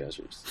pass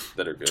catchers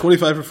that are good.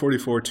 25 for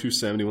 44,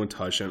 271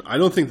 touchdown. I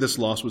don't think this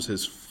loss was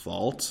his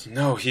fault.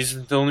 No,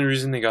 he's the only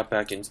reason they got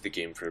back into the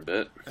game for a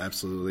bit.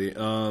 Absolutely.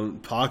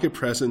 Pocket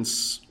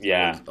presence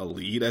was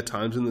elite at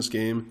times in this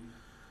game.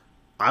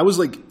 I was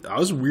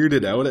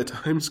weirded out at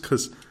times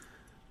because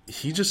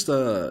he just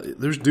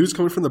there's dudes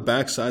coming from the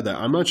backside that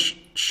I'm not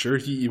sure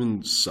he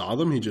even saw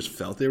them. He just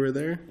felt they were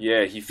there.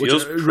 Yeah, he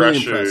feels pressure. Really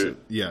impressive.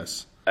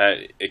 Yes,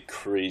 at a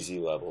crazy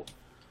level.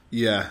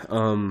 Yeah,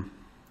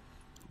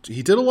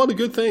 he did a lot of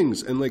good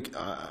things, and like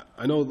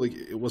I know like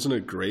it wasn't a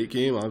great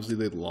game. Obviously,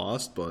 they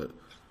lost, but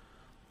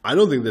I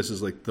don't think this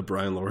is like the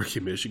Brian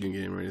Lewerke Michigan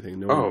game or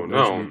anything.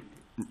 No.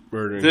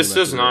 Murdering. This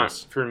does not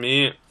for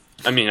me.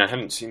 I mean, I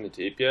haven't seen the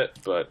tape yet,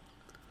 but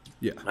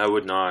yeah, I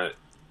would not.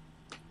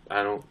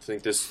 I don't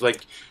think this,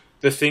 like,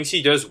 the things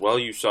he does well,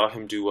 you saw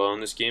him do well in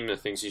this game. The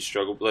things he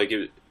struggled, like,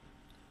 you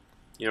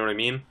know what I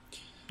mean?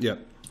 Yeah.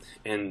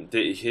 And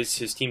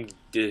his team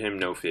did him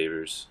no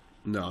favors.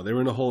 No, they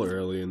were in a hole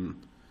early,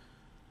 and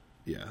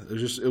yeah,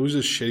 it was a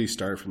shitty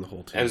start from the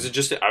whole team. I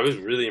was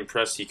really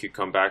impressed he could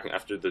come back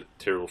after the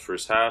terrible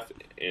first half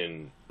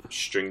and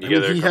string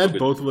together. He had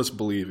both of us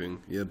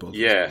believing.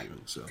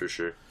 For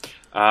sure.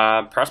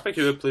 Prospect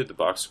who played the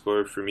box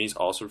score for me is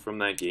also from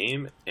that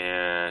game,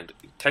 and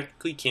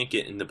technically can't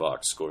get in the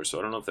box score, so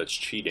I don't know if that's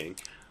cheating.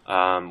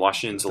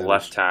 Washington's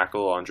left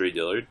tackle, Andre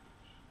Dillard.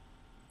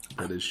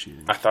 That is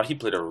cheating. I thought he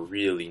played a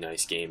really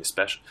nice game,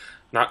 especially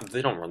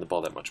they don't run the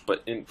ball that much,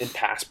 but in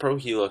pass pro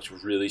he looked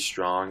really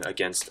strong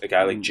against a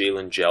guy like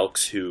Jalen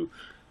Jelks, who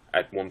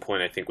at one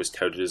point I think was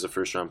touted as a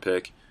first round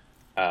pick.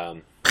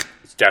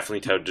 It's definitely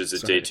touted as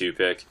a day 2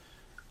 pick.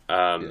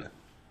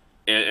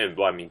 And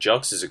well, I mean,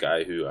 Jelks is a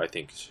guy who I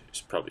think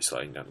is probably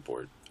sliding down the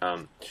board.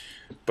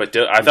 But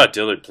I thought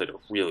Dillard played a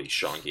really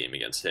strong game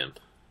against him.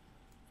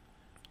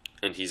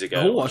 And he's a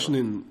guy...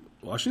 Washington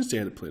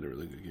State played a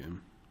really good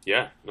game.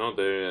 Yeah. No,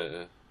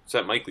 it's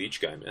that Mike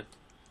Leach guy, man.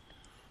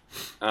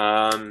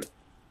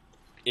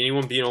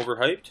 Anyone being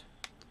overhyped?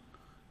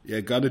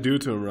 Yeah, got to do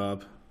it to him,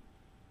 Rob.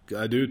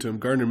 Got to do it to him.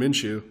 Gardner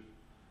Minshew.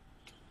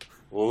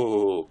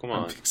 Whoa, come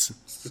on. It's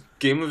the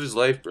game of his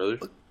life, brother.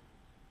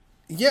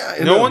 Yeah,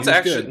 no one's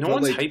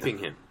hyping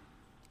him.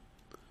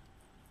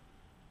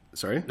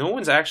 Sorry? No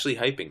one's actually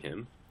hyping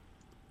him.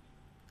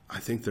 I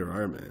think there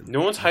are, man.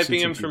 No one's hyping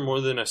him for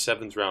more than a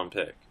 7th round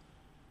pick.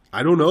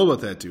 I don't know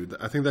about that, dude.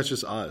 I think that's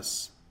just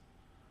us.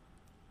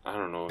 I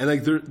don't know. And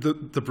like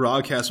the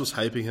broadcast was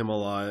hyping him a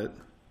lot.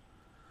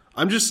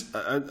 I'm just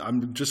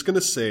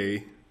gonna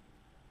say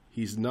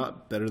he's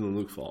not better than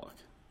Luke Falk.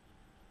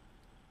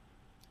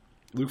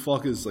 Luke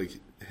Falk is like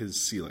his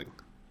ceiling.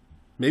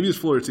 Maybe his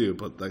floor too,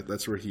 but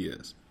that's where he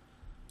is.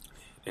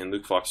 And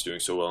Luke Falk's doing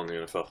so well in the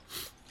NFL.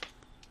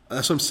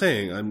 That's what I'm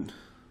saying.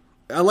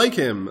 I like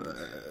him.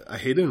 I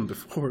hated him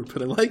before,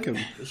 but I like him.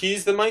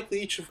 He's the Mike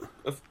Leach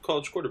of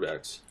college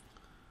quarterbacks.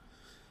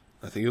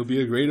 I think he'll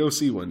be a great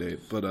OC one day.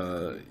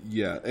 But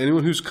yeah,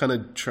 anyone who's kind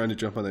of trying to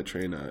jump on that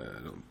train, I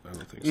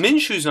don't think so.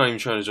 Minshew's not even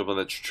trying to jump on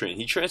that train.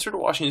 He transferred to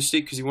Washington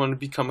State because he wanted to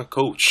become a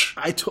coach.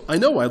 I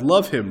know, I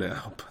love him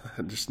now,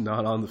 but just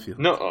not on the field.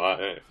 No,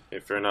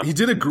 fair enough.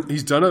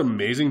 He's done an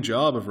amazing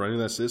job of running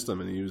that system,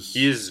 and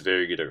he is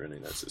very good at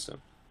running that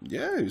system.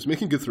 Yeah, he was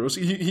making good throws.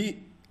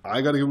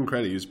 I got to give him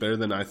credit. He was better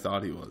than I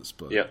thought he was.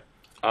 But yeah.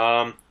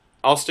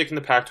 I'll stick in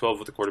the Pac-12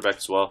 with the quarterback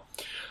as well.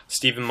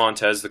 Steven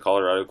Montez, the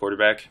Colorado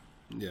quarterback.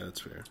 Yeah,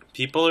 that's fair.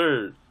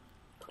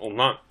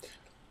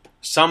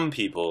 Some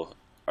people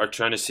are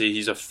trying to say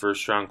he's a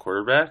first-round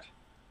quarterback.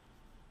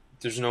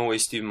 There's no way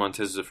Steven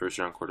Montez is a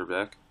first-round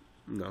quarterback.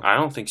 No. I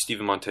don't think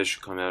Steven Montez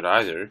should come out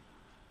either.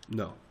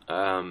 No.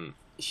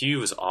 He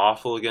was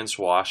awful against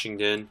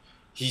Washington.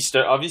 He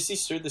obviously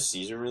started the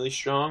season really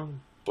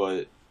strong,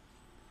 but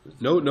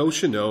no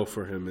Chanel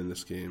for him in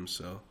this game.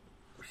 So,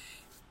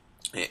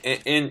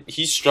 and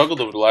he's struggled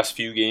over the last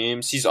few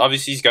games. He's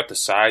got the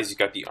size, he's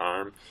got the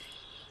arm,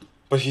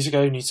 but he's a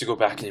guy who needs to go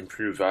back and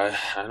improve. I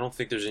don't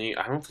think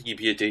he'd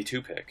be a day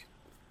 2 pick.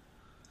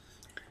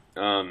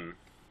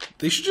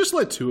 They should just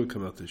let Tua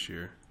come out this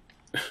year.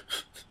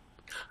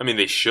 I mean,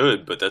 they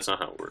should, but that's not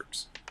how it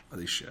works.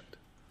 They should.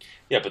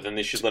 Yeah, but then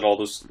they should let all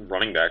those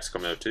running backs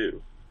come out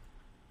too.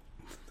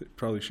 They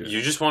probably should.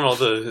 You just want all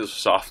the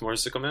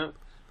sophomores to come out?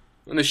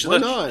 And they should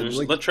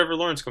let Trevor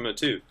Lawrence come out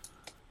too.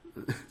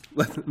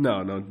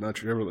 No, not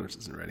Trevor Lawrence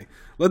isn't ready.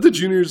 Let the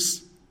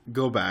juniors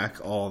go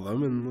back, all of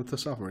them, and let the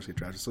sophomores get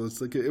drafted. So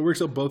it's like it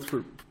works out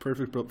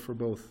perfect for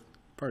both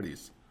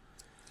parties.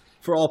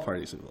 For all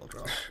parties involved,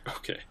 Rob.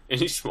 Okay.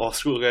 Any small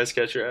school guys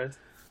catch your eyes?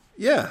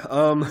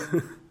 Yeah.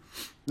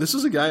 This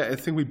is a guy I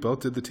think we both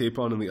did the tape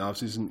on in the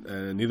offseason,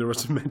 and neither of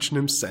us have mentioned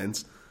him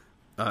since.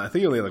 I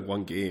think he only had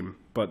one game,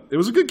 but it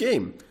was a good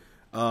game.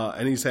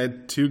 And he's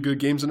had 2 good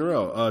games in a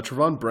row.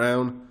 Trevon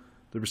Brown,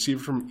 the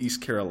receiver from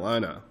East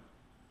Carolina.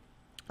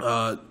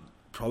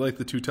 Probably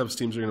the 2 toughest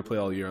teams are going to play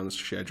all year on this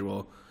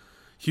schedule.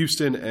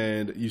 Houston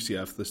and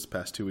UCF this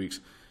past 2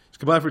 weeks. He's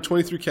combined for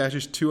 23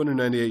 catches,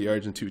 298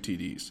 yards, and 2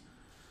 TDs.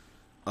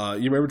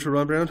 You remember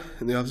Trevon Brown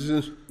in the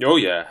offseason? Oh,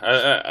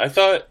 yeah. I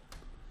thought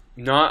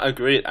not a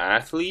great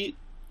athlete,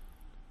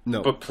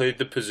 no, but played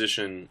the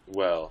position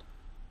well.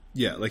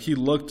 Yeah, like he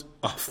looked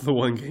off the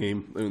one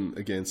game, and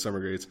again, summer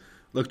grades,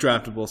 looked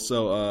draftable.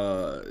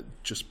 So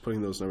just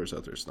putting those numbers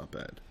out there, it's not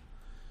bad.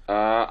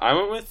 I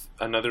went with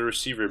another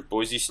receiver,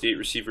 Boise State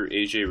receiver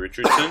A.J.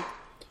 Richardson.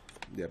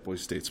 Yeah,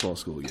 Boise State, small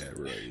school, yeah,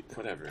 right.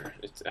 Whatever.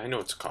 I know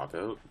it's a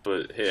cop-out,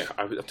 but hey,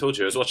 I told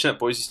you, I was watching that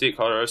Boise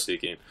State-Colorado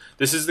State game.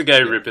 This is the guy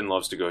Rippon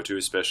loves to go to,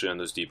 especially on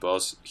those deep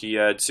balls. He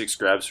had 6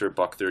 grabs for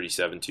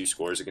 $137, 2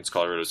 scores against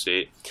Colorado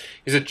State.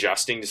 He's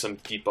adjusting to some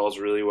deep balls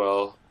really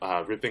well.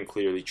 Rippon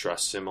clearly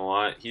trusts him a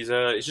lot. He's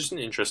just an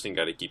interesting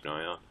guy to keep an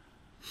eye on.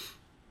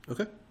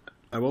 Okay.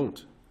 I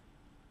won't.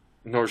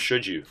 Nor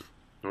should you.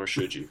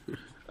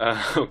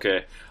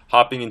 Okay.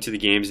 Hopping into the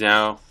games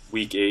now.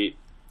 Week 8.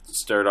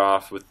 Start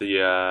off with they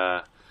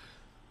gotta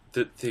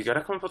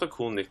come up with a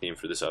cool nickname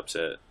for this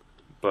upset.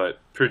 But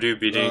Purdue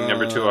beating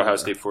number 2 Ohio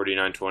State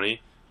 49-20.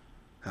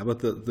 How about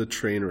the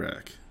train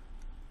wreck?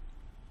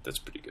 That's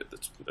pretty good.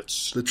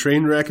 That's the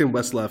train wreck in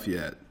West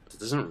Lafayette. It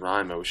doesn't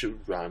rhyme. I wish it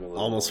would rhyme a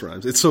little. Almost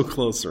rhymes. It's so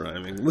close to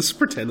rhyming. Let's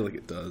pretend like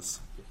it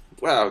does.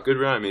 Wow, good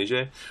rhyme,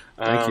 AJ.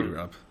 Thank you,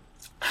 Rob.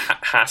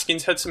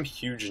 Haskins had some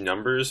huge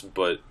numbers,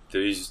 but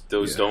those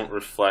don't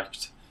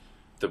reflect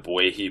the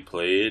way he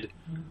played.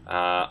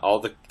 All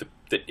the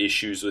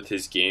issues with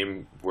his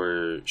game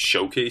were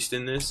showcased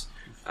in this.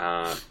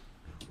 A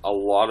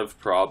lot of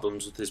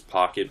problems with his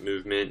pocket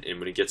movement, and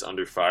when he gets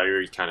under fire,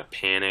 he kind of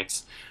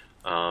panics.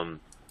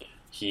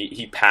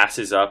 He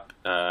passes up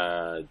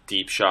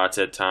deep shots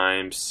at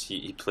times.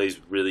 He plays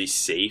really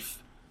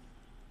safe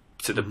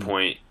to the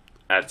point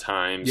at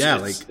times.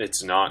 Yeah,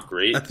 it's not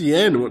great. At the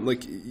end,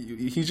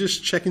 he's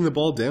just checking the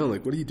ball down.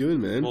 Like, what are you doing,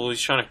 man? Well,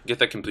 he's trying to get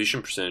that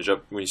completion percentage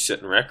up when he's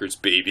setting records,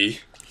 baby.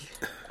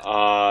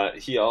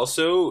 He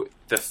also,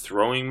 the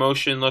throwing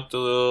motion looked a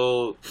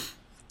little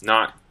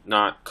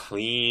not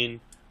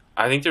clean.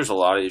 I think there's a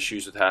lot of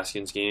issues with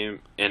Haskins' game,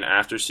 and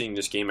after seeing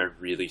this game, I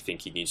really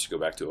think he needs to go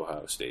back to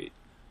Ohio State.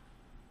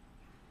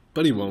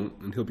 But he won't,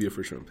 and he'll be a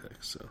first-round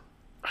pick. So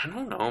I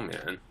don't know,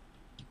 man.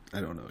 I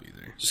don't know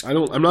either.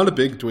 I'm not a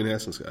big Dwayne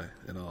Haskins guy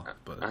at all.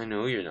 But I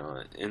know you're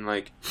not, and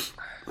I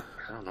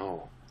don't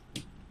know.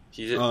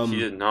 He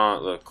did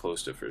not look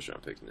close to a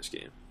first-round pick in this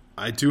game.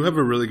 I do have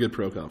a really good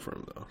pro comp for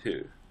him, though.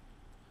 Who?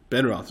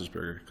 Ben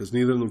Roethlisberger, because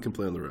neither of them can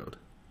play on the road.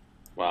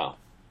 Wow.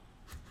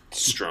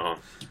 Strong.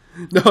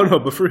 No,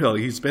 but for real,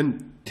 he's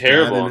been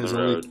terrible on the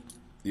road.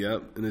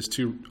 Yep, and his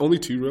only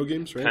 2 road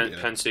games, right?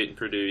 Penn State and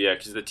Purdue, yeah,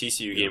 because the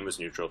TCU game was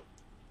neutral.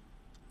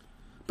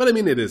 But I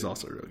mean, it is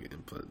also a road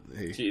game. But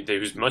hey, he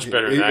was much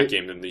better in that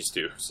game than these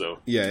 2. So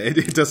yeah,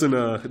 it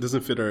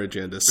doesn't fit our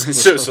agenda.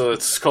 So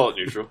let's call it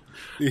neutral.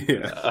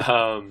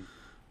 Yeah.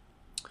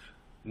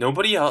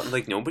 Nobody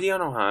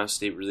on Ohio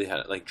State really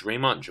had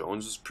Draymond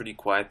Jones was pretty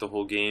quiet the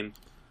whole game.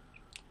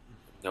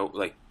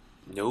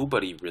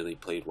 Nobody really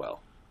played well.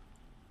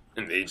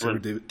 And they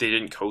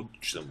didn't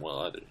coach them well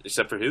either.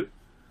 Except for who?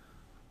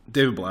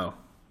 David Blau.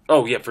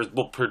 Oh, yeah.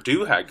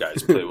 Purdue had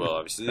guys play well,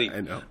 obviously.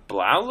 I know.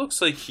 Blau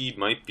looks like he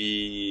might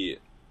be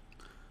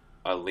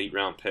a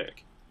late-round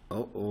pick.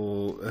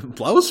 Oh,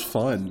 Blau is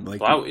fun.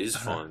 Blau is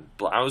fun.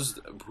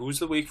 Who's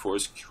the Wake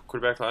Forest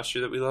quarterback last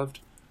year that we loved?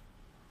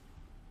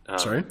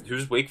 Sorry?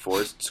 Who's Wake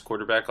Forest's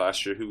quarterback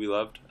last year who we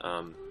loved?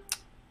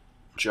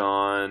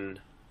 John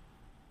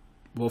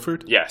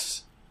Wolford?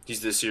 Yes.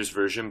 He's this year's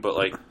version,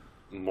 but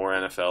more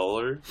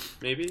NFL-er,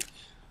 maybe?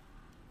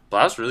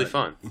 Blau's really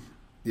fun.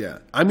 Yeah.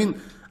 I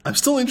mean, I'm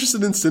still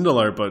interested in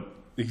Sindelar, but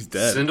he's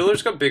dead.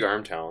 Sindelar's got big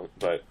arm talent,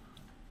 but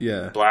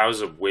yeah,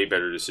 Blau's a way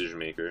better decision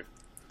maker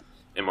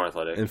and more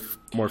athletic. And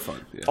more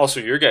fun. Yeah. Also,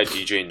 your guy,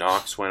 DJ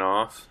Knox, went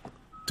off.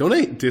 Don't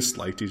I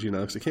dislike DJ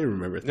Knox? I can't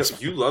remember it. No,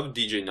 you love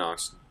DJ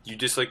Knox. You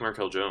dislike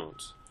Markel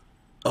Jones.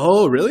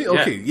 Oh, really?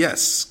 Okay, yeah.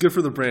 Yes. Good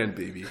for the brand,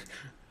 baby.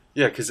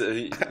 Yeah, because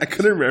I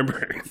couldn't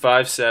remember.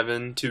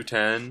 5'7",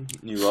 210.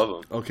 You love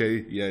him.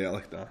 Okay, yeah, I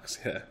like Knox.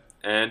 Yeah,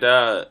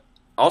 and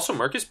also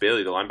Marcus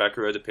Bailey, the linebacker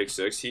who had the pick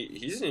six.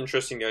 He's an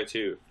interesting guy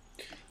too.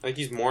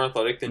 He's more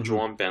athletic than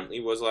Juwan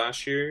Bentley was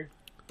last year,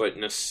 but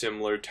in a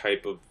similar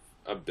type of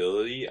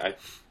ability.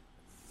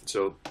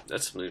 So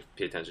that's something to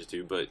pay attention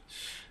to. But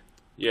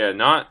yeah,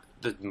 not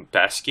the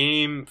best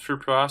game for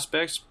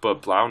prospects,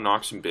 but Blau,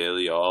 Knox, and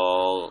Bailey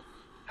all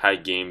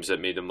had games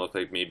that made them look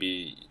like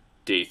maybe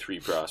day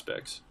 3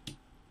 prospects.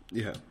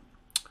 Yeah.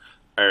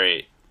 All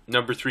right.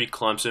 Number 3,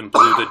 Clemson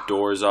blew the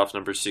doors off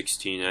number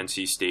 16,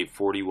 NC State,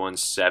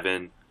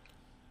 41-7.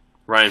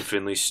 Ryan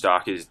Finley's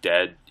stock is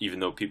dead, even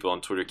though people on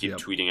Twitter keep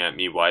tweeting at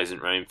me, why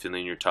isn't Ryan Finley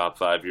in your top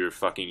 5? You're a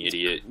fucking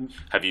idiot.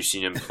 Have you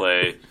seen him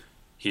play?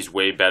 He's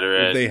way better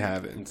at They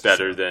haven't.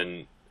 Better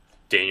than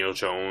Daniel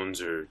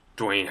Jones or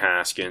Dwayne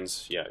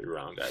Haskins. Yeah, you're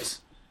wrong, guys.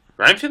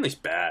 Ryan Finley's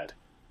bad.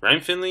 Ryan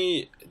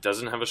Finley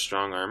doesn't have a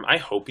strong arm. I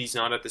hope he's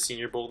not at the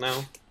Senior Bowl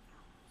now.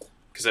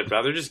 Because I'd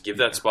rather just give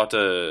that spot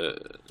to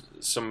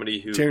somebody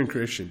who... Taron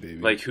Christian,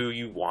 baby. Who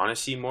you want to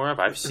see more of.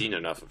 I've seen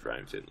enough of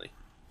Ryan Finley.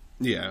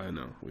 Yeah, I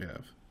know. We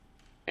have.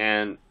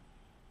 And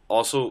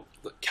also,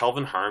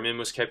 Kelvin Harmon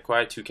was kept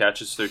quiet. 2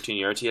 catches, 13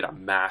 yards. He had a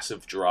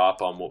massive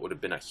drop on what would have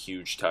been a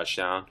huge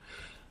touchdown.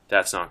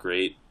 That's not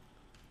great.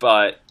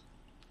 But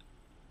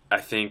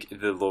I think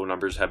the low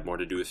numbers have more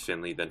to do with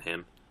Finley than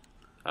him.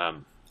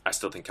 I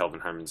still think Kelvin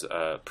Harmon's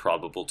a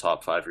probable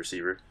top 5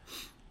 receiver.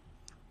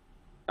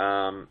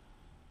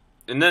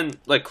 And then,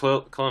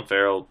 Clelin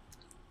Ferrell,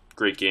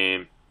 great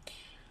game.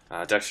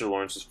 Dexter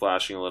Lawrence was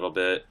flashing a little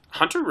bit.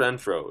 Hunter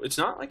Renfrow, it's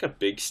not a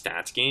big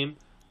stats game,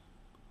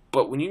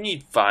 but when you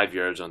need 5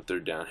 yards on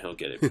 3rd down, he'll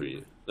get it for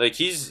you.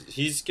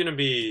 He's going to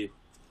be...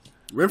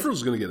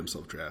 Renfrow's going to get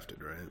himself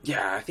drafted, right?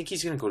 Yeah, I think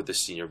he's going to go to the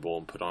Senior Bowl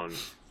and put on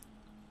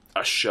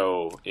a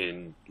show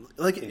in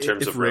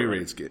terms of Ray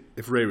Ray's getting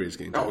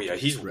drafted. Oh, yeah,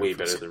 he's way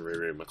better than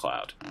Ray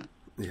McLeod.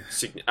 Yeah.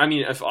 I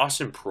mean, if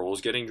Austin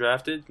Proehl's getting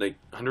drafted,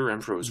 Hunter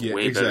Renfrow is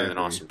way better than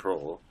Austin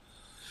Proehl.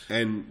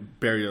 And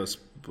Berrios,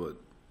 but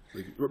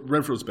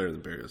Renfrow's better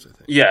than Berrios, I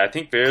think. Yeah, I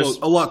think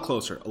Berrios... a lot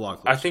closer.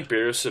 I think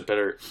Berrios is a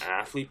better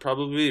athlete,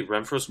 probably.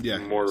 Renfrow's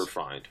more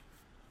refined.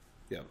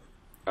 Yeah.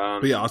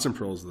 But yeah, Austin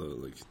Proehl's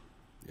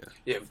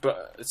Yeah,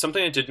 but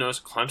something I did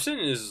notice,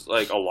 Clemson is,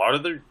 a lot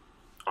of their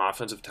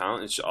offensive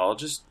talent, it's all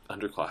just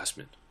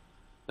underclassmen.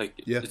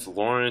 It's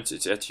Lawrence,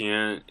 it's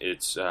Etienne,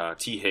 it's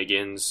T.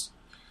 Higgins.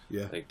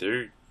 Yeah.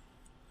 They're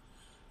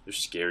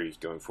scary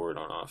going forward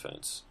on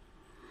offense.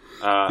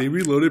 They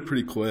reloaded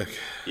pretty quick.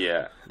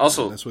 Yeah.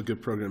 Also, that's what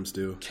good programs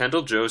do.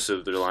 Kendall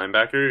Joseph, their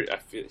linebacker, I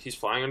feel he's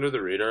flying under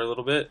the radar a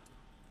little bit.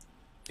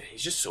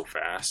 He's just so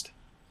fast.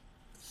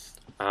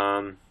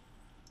 All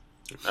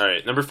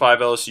right, number 5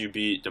 LSU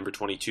beat number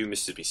 22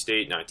 Mississippi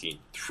State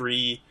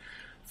 19-3.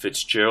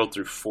 Fitzgerald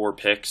threw 4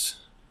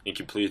 picks and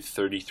completed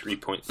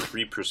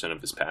 33.3%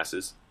 of his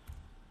passes.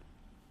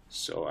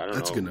 So I don't know.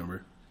 That's a good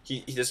number. He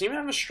doesn't even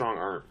have a strong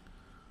arm.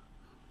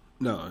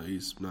 No,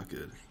 he's not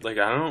good. I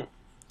don't.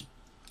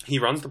 He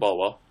runs the ball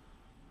well.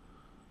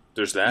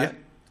 There's that. Yeah,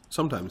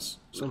 sometimes.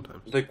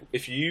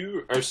 If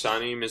you are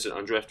signing him as an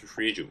undrafted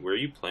free agent, where are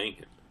you playing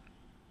him?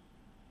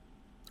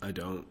 I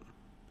don't.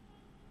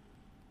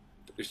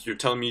 If you're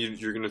telling me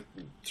you're going to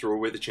throw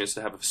away the chance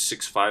to have a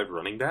 6'5"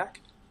 running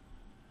back?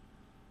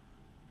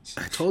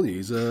 I told you,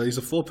 he's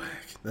a fullback.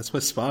 That's my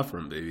spot for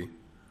him, baby.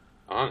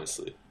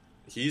 Honestly.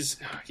 He's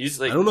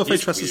I don't know if I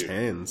trust his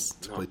hands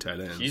to play tight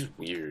end. He's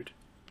weird.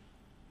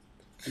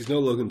 He's no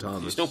Logan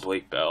Thomas. He's no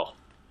Blake Bell.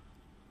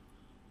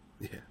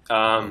 Yeah.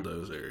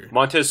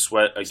 Montez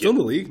Sweat again. Still in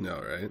the league now,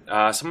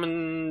 right?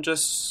 Someone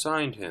just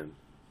signed him.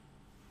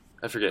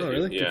 I forget who.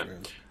 Really? Yeah.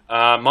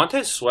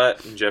 Montez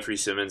Sweat and Jeffrey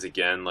Simmons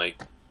again.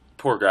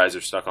 Poor guys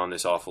are stuck on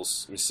this awful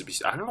Mississippi.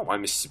 I don't know why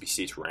Mississippi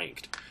State's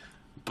ranked,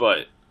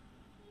 but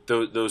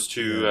those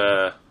two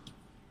are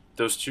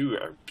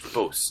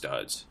both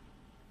studs.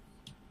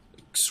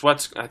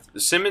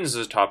 Simmons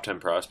is a top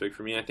 10 prospect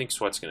for me. I think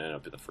Sweat's going to end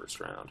up in the first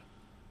round.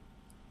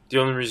 The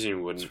only reason he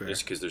wouldn't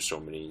is because there's so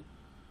many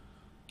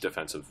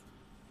defensive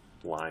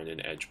line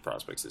and edge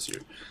prospects this year.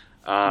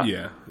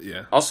 Yeah.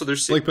 Also,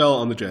 there's Blake Bell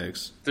on the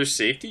Jags. Their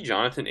safety,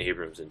 Jonathan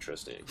Abrams,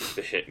 interesting.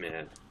 The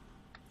hitman.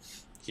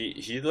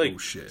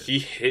 He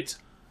hits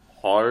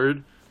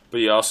hard, but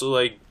he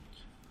also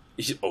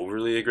he's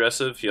overly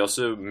aggressive. He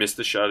also missed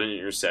the shot in an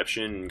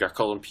interception and got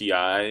called on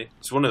PI.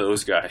 He's one of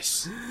those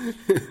guys.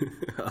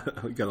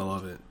 We gotta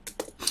love it.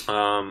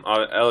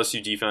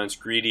 LSU defense,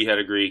 Greedy had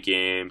a great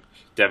game.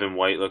 Devin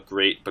White looked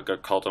great, but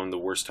got called on the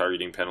worst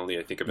targeting penalty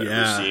I think I've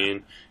ever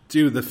seen.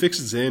 Dude, the fix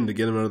is in to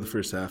get him out of the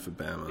first half of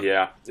Bama.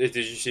 Yeah. Did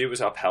you see it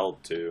was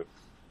upheld, too?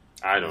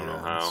 I don't know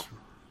how.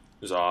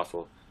 It was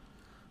awful.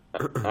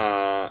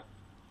 LSU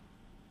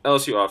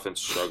offense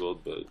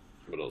struggled, but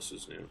what else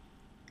is new?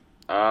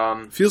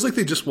 Feels like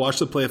they just watched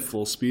the play at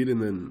full speed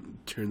and then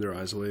turned their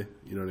eyes away.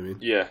 You know what I mean?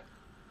 Yeah.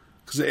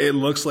 Because it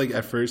looks like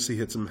at first he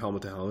hits him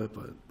helmet to helmet,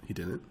 but he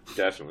didn't.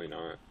 Definitely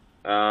not.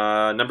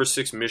 Number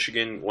 6,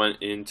 Michigan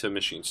went into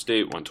Michigan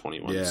State,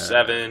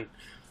 121-7.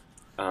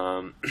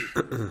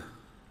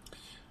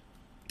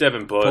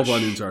 Devin Bush. Paul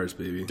Bunyan's ours,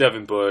 baby.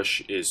 Devin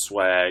Bush is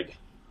swag.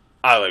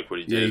 I like what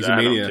he did. Yeah, he's a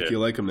maniac. You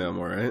like him now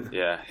more, right?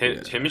 Yeah.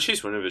 Him and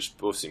Chase Winovich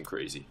both seem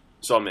crazy.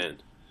 So I'm in.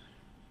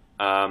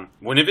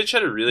 Winovich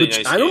had a really nice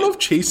game. I don't know if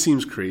Chase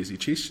seems crazy.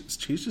 Chase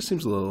just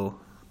seems a little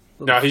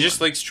no, he just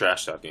likes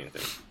trash talking, I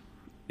think.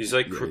 He's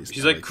like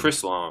he's like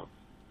Chris Long.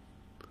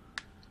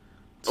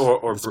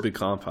 Or that's a big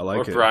comp. I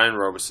like it. Or Brian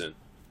Robeson.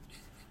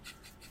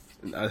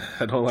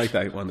 I don't like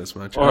that one as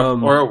much.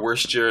 Or a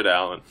worse Jared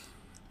Allen.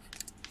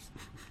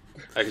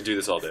 I could do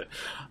this all day.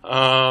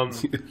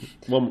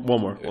 One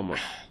more.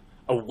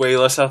 A way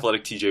less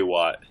athletic TJ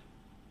Watt.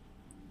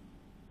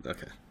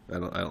 Okay. I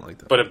don't like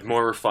that. But a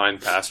more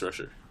refined pass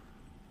rusher.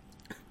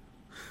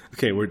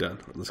 Okay, we're done.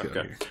 Let's get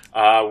out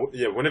of Yeah,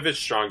 here. Winovich,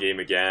 strong game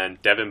again.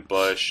 Devin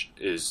Bush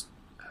is...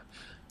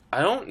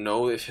 I don't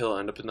know if he'll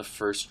end up in the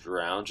first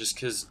round just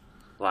because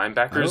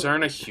linebackers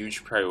aren't a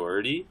huge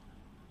priority.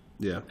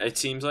 Yeah. It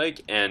seems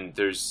like. And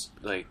there's,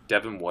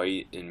 Devin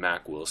White and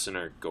Mac Wilson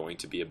are going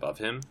to be above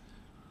him.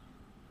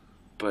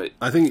 But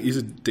I think he's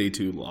a day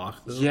 2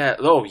 lock, though. Yeah.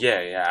 Oh,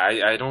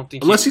 yeah. I don't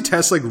think unless he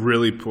tests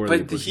really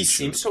poorly. But he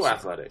seems so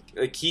athletic.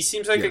 He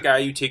seems like a guy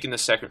you take in the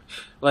second,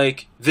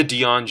 the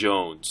Deion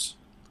Jones,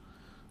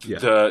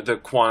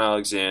 the Quan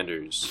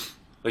Alexanders,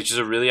 just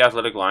a really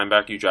athletic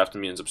linebacker you draft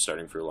him. He ends up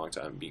starting for a long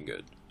time and being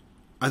good.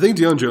 I think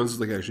Deion Jones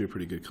is actually a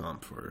pretty good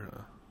comp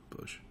for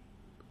Bush.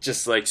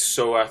 Just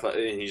so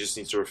athletic, and he just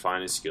needs to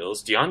refine his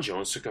skills. Deion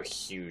Jones took a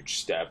huge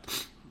step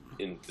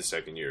in the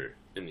second year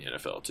in the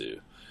NFL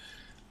too.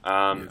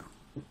 Karan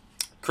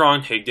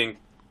Higdon,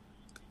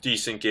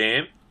 decent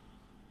game.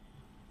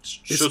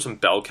 Showed some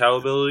bell cow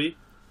ability.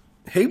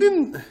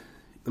 Higdon,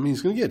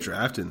 he's going to get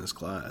drafted in this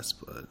class,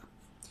 but...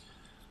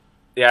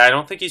 Yeah, I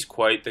don't think he's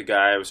quite the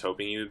guy I was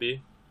hoping he would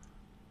be.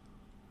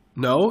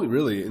 No,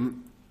 really.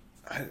 And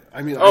I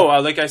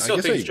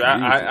still think he's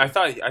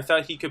drafted. I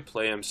thought he could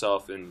play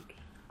himself, and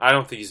I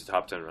don't think he's a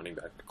top 10 running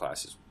back in the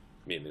class, is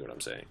mainly what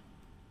I'm saying.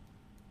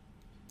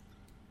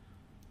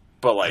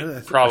 But probably,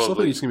 I still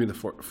think he's gonna be the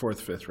 4th,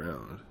 5th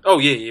round. Oh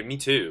yeah, me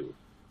too.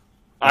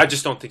 I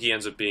just don't think he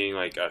ends up being a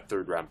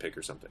 3rd round pick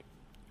or something.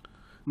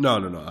 No,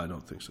 I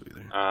don't think so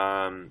either.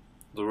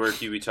 The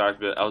rookie we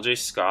talked about, LJ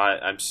Scott.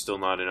 I'm still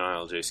not in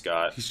on LJ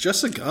Scott. He's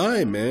just a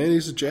guy, man.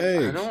 He's a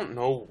Jag. I don't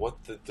know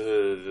what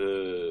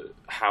the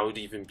how it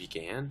even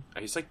began.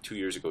 He's 2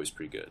 years ago. He's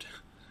pretty good.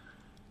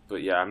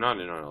 But yeah, I'm not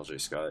in on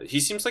LJ Scott. He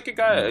seems like a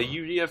guy, a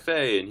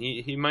UDFA, and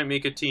he might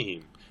make a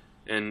team.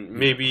 And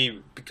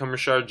maybe become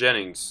Rashad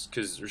Jennings,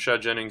 because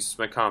Rashad Jennings is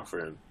my comp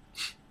for him.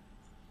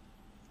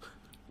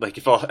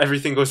 If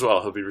everything goes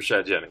well, he'll be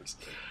Rashad Jennings.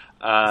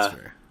 That's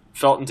fair.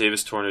 Felton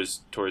Davis tore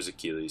his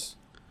Achilles.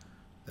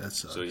 That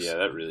sucks. So yeah,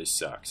 that really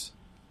sucks.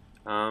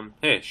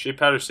 Hey, Shea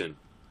Patterson,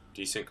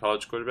 decent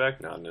college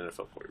quarterback, not an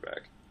NFL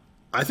quarterback.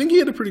 I think he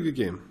had a pretty good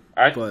game.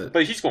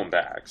 But he's going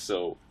back,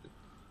 so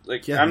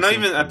I'm not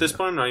even at this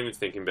point. I'm not even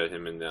thinking about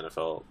him in the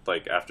NFL.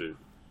 After,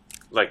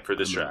 for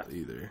this draft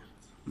either.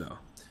 No.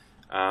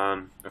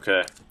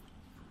 Okay.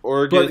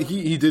 Oregon. But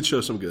he did show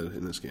some good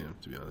in this game,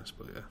 to be honest.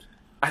 But yeah,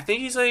 I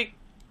think he's I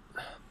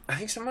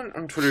think someone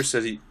on Twitter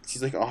said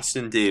he's like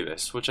Austin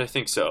Davis, which I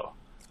think so.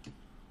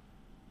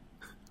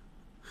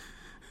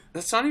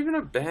 That's not even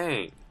a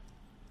bang.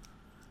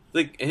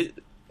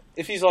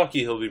 If he's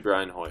lucky, he'll be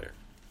Brian Hoyer.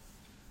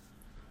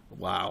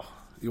 Wow,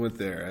 you went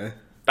there, eh?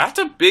 That's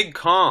a big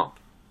comp.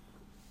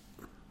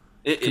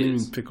 It Couldn't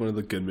is. even pick one of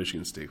the good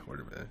Michigan State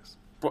quarterbacks.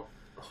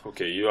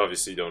 Okay, you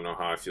obviously don't know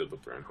how I feel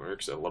about Brian Hoyer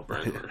because I love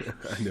Brian Hoyer.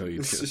 I know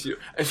you do.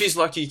 If he's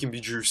lucky, he can be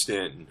Drew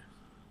Stanton.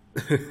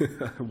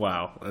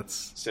 Wow,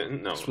 that's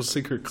Stanton. No, supposed to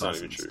say Kirk not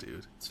even Cousins, true.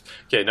 dude.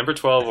 Okay, number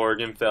 12,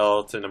 Oregon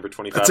fell to number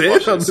 25, That's it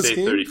Washington on this State,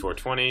 game?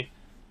 34-20.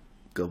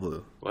 Go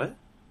Blue. What?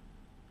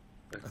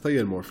 I thought you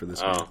had more for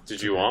this game. Oh,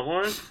 did you want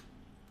more?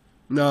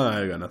 No,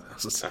 I got nothing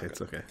else to say. Okay.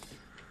 It's okay.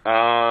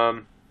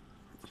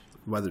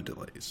 Weather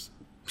delays.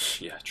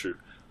 Yeah, true.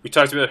 We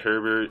talked about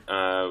Herbert.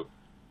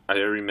 I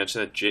already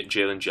mentioned that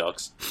Jalen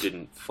Jelks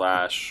didn't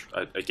flash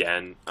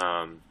again.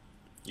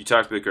 You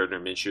talked about Gardner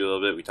Minshew a little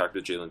bit. We talked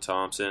about Jalen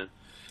Thompson.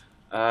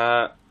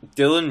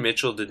 Dylan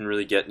Mitchell didn't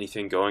really get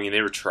anything going, and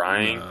they were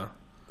trying. Nah.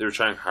 They were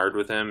trying hard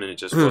with him, and it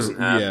just wasn't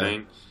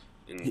happening.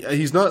 And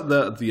he's not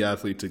the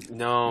athlete to.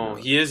 No,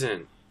 he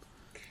isn't.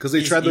 Because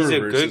they tried the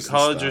reverses. He's a good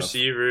college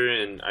receiver,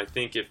 and I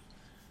think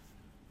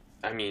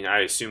I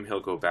assume he'll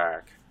go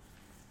back.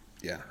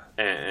 Yeah.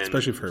 And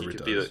especially if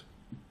Herbert does.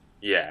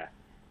 Yeah.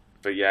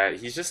 But yeah,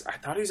 I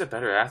thought he was a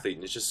better athlete,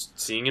 and it's just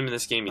seeing him in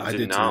this game, he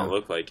did not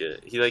look like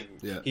it.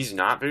 He's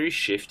not very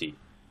shifty.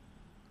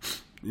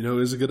 You know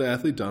who is a good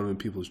athlete? Donovan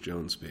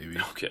Peoples-Jones, baby.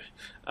 Okay.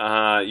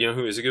 You know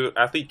who is a good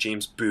athlete?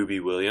 James Booby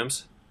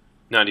Williams.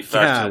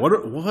 95. Yeah, what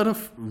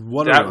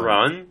that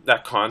run,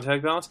 that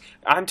contact balance.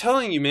 I'm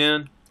telling you,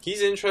 man,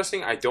 he's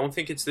interesting. I don't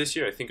think it's this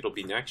year. I think it'll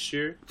be next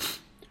year.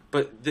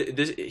 But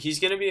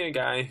he's going to be a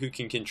guy who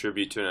can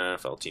contribute to an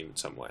NFL team in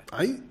some way.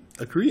 I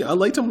agree. I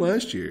liked him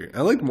last year. I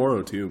liked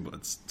Morrow too,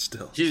 but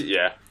still.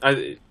 I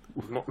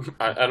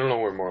don't know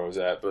where Morrow's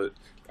at, but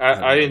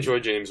I enjoy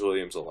James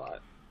Williams a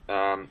lot.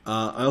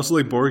 I also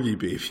like Borgie,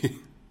 baby.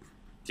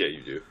 Yeah,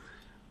 you do.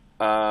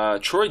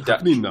 Troy Dye. How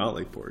can you not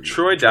like Borgie?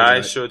 Troy Dye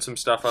showed some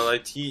stuff I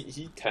liked.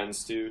 He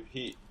tends to.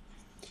 He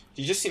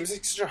just seems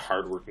like such a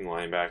hardworking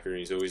linebacker, and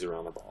he's always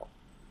around the ball.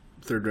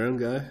 Third round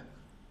guy?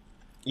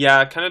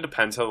 Yeah, it kind of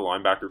depends how the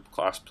linebacker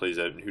class plays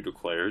out and who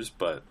declares,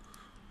 but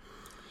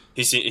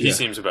he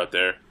seems about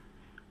there.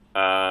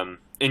 And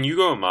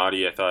Yugo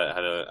Amadi, I thought,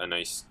 had a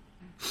nice,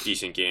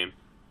 decent game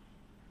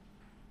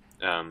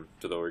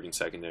for the Oregon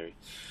secondary.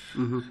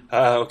 Mm-hmm.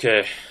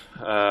 Okay.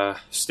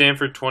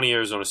 Stanford 20,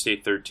 Arizona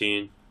State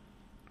 13.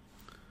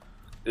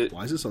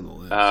 Why is this on the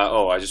list?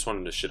 I just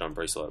wanted to shit on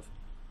Bryce Love.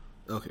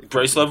 Okay.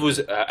 Bryce Love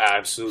was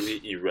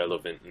absolutely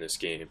irrelevant in this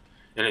game,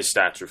 and his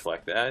stats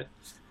reflect that.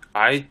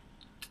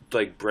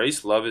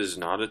 Bryce Love is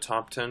not a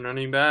top 10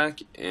 running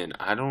back, and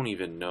I don't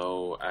even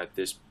know at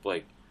this,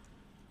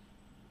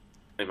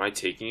 am I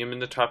taking him in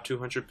the top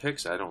 200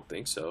 picks? I don't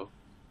think so.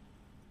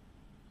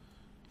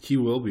 He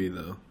will be,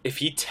 though. If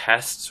he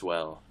tests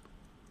well.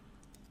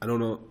 I don't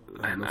know.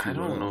 I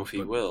don't know if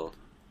he will.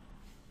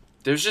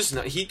 There's just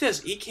he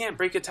can't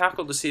break a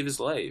tackle to save his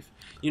life.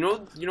 You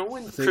know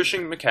when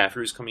Christian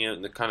McCaffrey was coming out,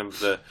 and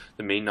the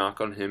main knock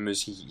on him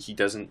is he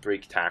doesn't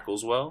break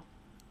tackles well.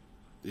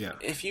 Yeah.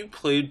 If you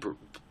played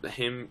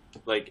him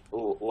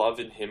Love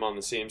and him on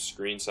the same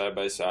screen side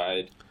by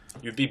side,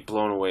 you'd be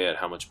blown away at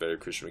how much better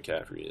Christian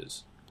McCaffrey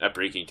is at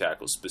breaking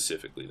tackles,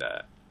 specifically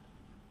that.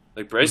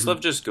 Bryce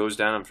Love just goes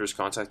down on first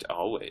contact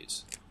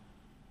always.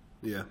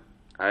 Yeah.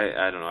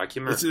 I don't know. I can't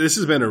remember. This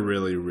has been a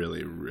really,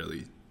 really,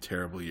 really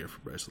terrible year for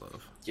Bryce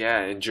Love. Yeah,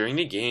 and during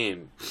the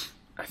game,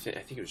 I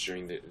think it was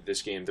during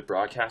this game, the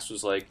broadcast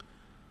was like,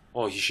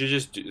 "Oh, you should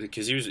just do,"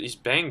 because he's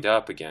banged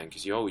up again,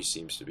 because he always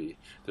seems to be.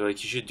 They're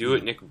like, "You should do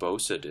what Nick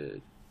Bosa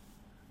did."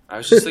 I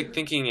was just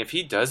thinking, if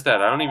he does that,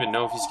 I don't even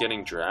know if he's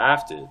getting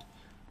drafted.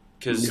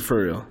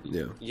 For real,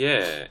 yeah.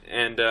 Yeah,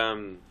 and I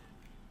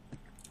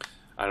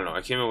don't know.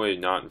 I came away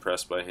not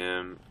impressed by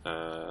him.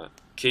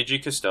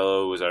 KG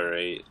Costello was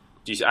alright.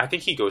 I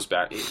think he goes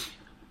back.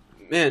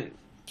 Man,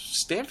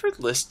 Stanford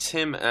lists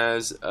him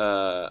as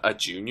a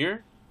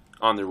junior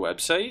on their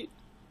website.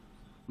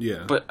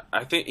 Yeah. But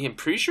I'm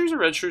pretty sure he's a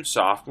redshirt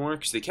sophomore,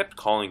 because they kept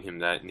calling him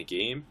that in the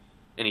game.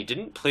 And he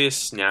didn't play a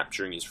snap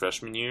during his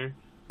freshman year,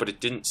 but it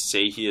didn't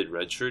say he had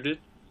redshirted.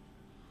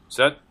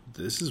 So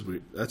this is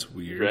weird. That's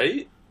weird.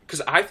 Right?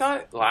 Because I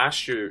thought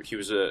last year he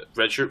was a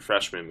redshirt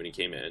freshman when he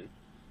came in.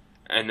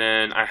 And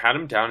then I had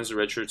him down as a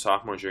redshirt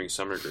sophomore during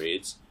summer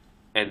grades.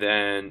 And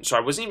then, so I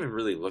wasn't even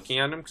really looking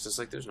at him, because it's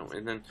like, there's no way.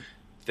 And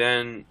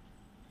then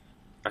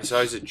I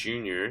saw he's a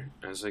junior.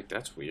 I was like,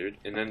 that's weird.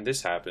 And then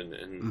this happened.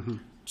 And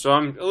so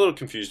I'm a little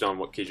confused on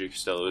what KJ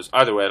Costello is.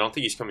 Either way, I don't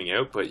think he's coming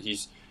out, but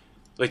he's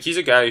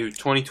a guy who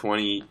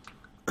 2020,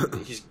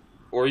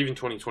 or even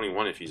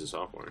 2021 if he's a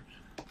sophomore,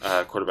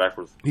 quarterback.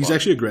 He's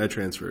actually a grad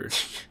transfer.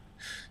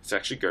 It's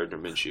actually Gardner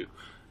Minshew.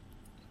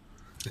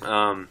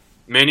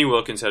 Manny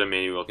Wilkins had a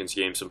Manny Wilkins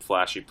game, some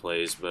flashy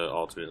plays, but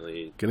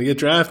ultimately gonna get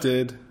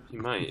drafted. He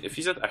might.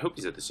 I hope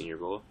he's at the Senior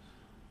Bowl.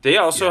 They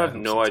also have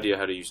no idea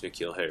how to use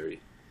N'Keal Harry.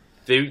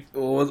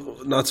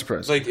 Not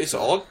surprised. It's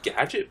all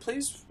gadget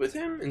plays with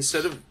him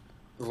instead of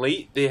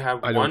late. They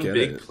have one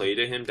big play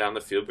to him down the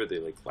field where they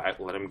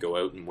let him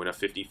go out and win a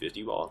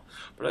 50-50 ball.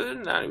 But other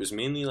than that, it was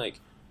mainly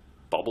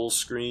bubble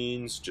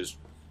screens, just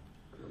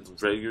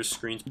regular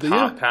screens,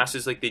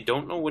 passes. They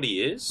don't know what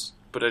he is.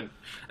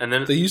 And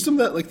then they used him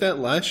that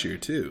last year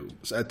too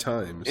at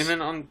times. And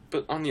then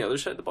on the other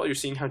side of the ball, you're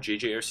seeing how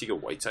JJ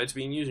Arcega-Whiteside's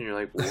being used, and you're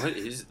like, what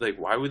is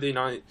why would they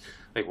not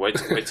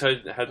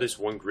Whiteside had this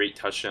one great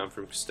touchdown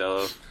from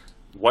Costello.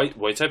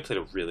 Whiteside played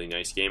a really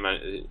nice game.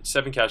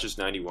 7 catches,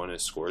 91.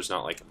 His score is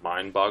not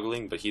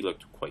mind-boggling, but he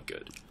looked quite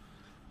good.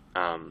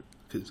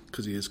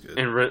 Because he is good.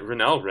 And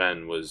Renell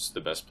Wren was the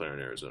best player in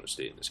Arizona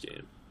State in this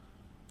game.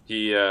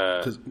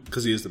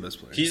 Because he is the best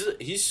player.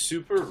 He's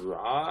super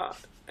raw.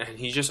 And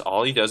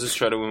all he does is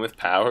try to win with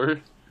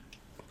power.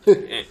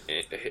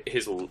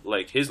 His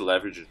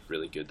leverage is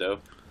really good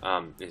though.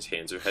 His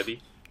hands are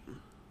heavy,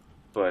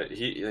 but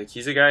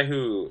he's a guy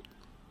who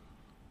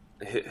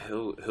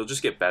he'll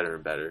just get better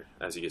and better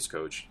as he gets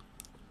coached.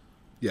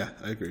 Yeah,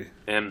 I agree.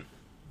 And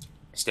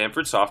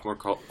Stanford sophomore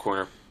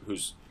corner,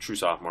 who's true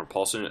sophomore,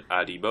 Paulson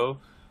Adebo,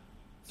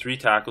 3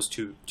 tackles,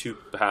 two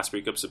pass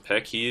breakups, a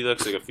pick. He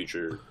looks like a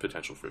future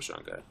potential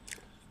first-round guy,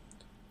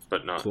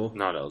 but not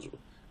eligible.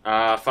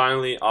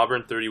 Finally,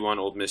 Auburn 31,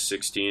 Ole Miss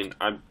 16.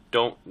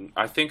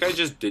 I think I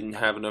just didn't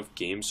have enough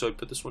games, so I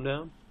put this one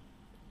down.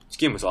 This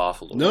game was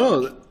awful.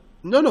 No.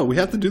 We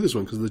have to do this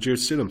one because of the Jared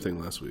Stidham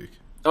thing last week.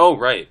 Oh,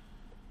 right.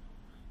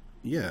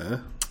 Yeah.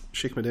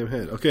 Shake my damn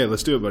head. Okay,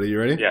 let's do it, buddy. You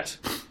ready? Yes.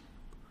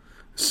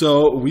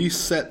 So we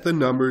set the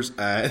numbers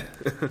at...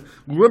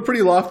 we went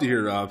pretty lofty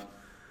here, Rob.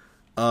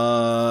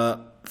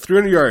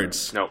 300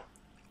 yards. No.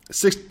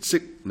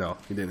 No,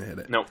 he didn't hit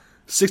it. No.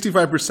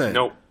 65%.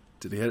 Nope.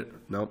 Did he hit it?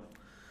 Nope.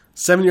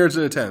 7 yards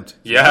an attempt.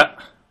 Yeah.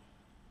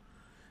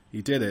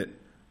 He did it.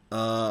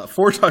 4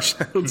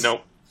 touchdowns.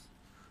 Nope.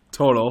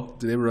 Total.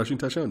 Did he have a rushing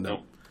touchdown?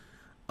 No.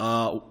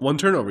 Nope. 1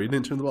 turnover. He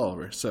didn't turn the ball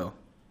over. So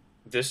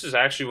this is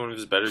actually one of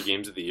his better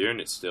games of the year,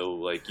 and it's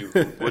still like you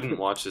wouldn't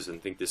watch this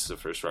and think this is a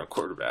first-round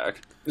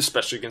quarterback,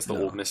 especially against the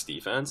Ole Miss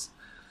defense.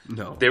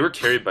 No. They were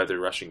carried by their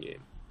rushing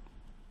game.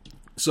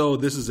 So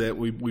this is it.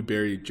 We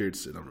buried Jared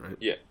Stidham, right?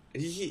 Yeah.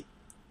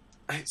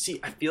 I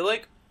feel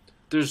like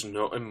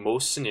in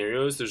most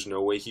scenarios, there's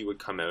no way he would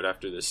come out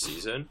after this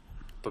season,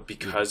 but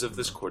because of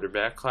this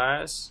quarterback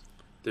class,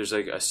 there's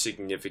like a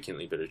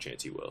significantly better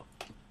chance he will.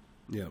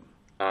 Yeah.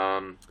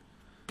 And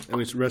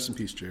we rest in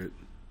peace, Jared.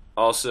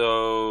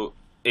 Also,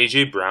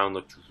 AJ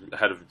Brown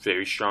had a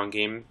very strong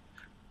game,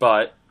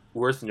 but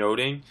worth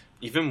noting,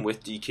 even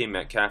with DK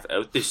Metcalf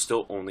out, they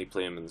still only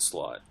play him in the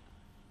slot.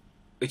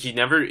 Like, he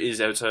never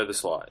is outside of the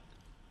slot.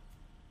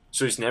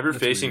 So he's never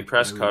facing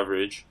press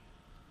coverage.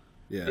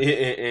 Yeah.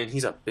 And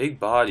he's a big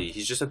body.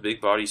 He's just a big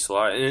body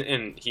slot.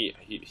 And he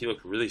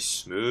looked really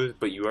smooth,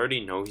 but you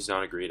already know he's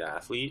not a great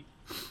athlete.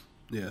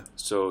 Yeah.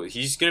 So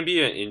he's going to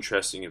be an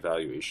interesting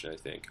evaluation, I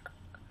think.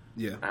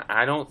 Yeah.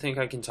 I don't think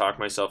I can talk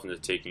myself into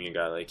taking a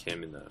guy like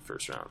him in the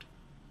first round.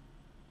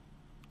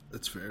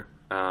 That's fair.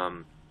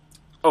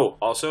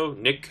 Also,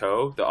 Nick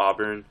Coe, the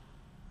Auburn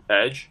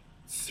edge,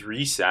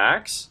 3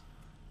 sacks.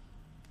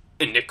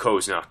 And Nick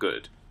Coe's not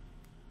good.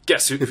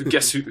 Guess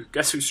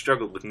who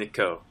struggled with Nick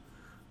Coe?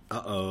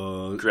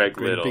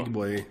 Greg Little. Big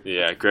boy.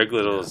 Yeah, Greg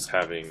Little is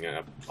having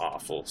an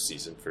awful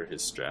season for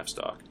his draft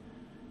stock.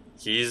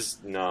 He's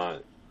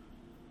not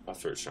a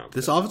first round.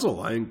 This offensive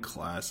line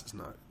class is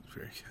not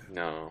very good.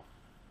 No.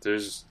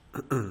 There's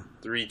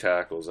 3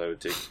 tackles I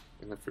would take.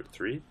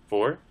 3?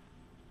 4?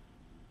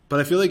 But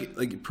I feel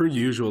like per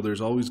usual,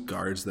 there's always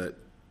guards that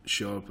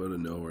show up out of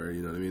nowhere.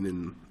 You know what I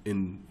mean?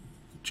 In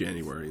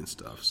January and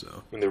stuff.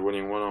 So when they're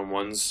winning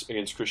 1-on-1s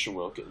against Christian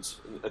Wilkins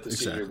at the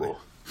Senior Bowl.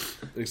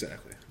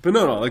 Exactly. But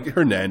no, like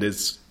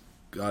Hernandez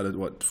got it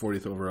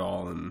 40th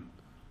overall, and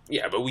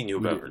yeah, but we knew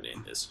about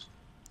Hernandez.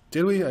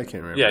 Did we? I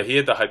can't remember. Yeah, he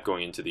had the hype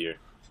going into the year.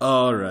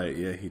 Oh right,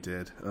 yeah, he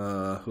did.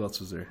 Who else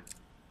was there?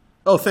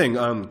 Oh,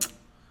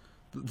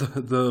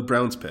 the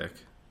Browns pick.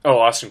 Oh,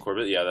 Austin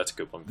Corbett. Yeah, that's a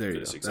good one. There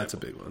you go. That's a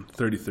big one.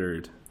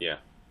 33rd. Yeah.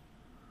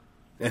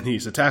 And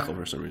he's a tackle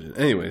for some reason.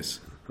 Anyways.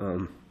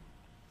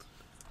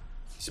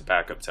 He's a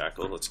backup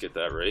tackle. Let's get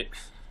that right.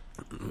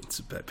 It's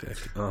a bad pick.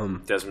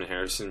 Desmond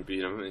Harrison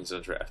beat him, and he's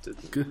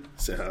undrafted. Good.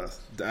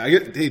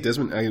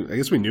 Desmond. I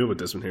guess we knew about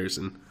Desmond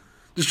Harrison.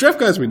 Just draft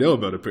guys we know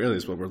about. Apparently,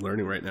 is what we're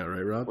learning right now,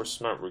 right, Rob? We're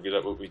smart. We're good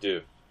at what we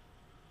do.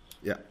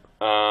 Yeah.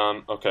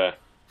 Okay.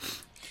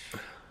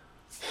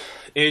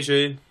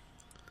 AJ,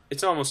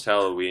 it's almost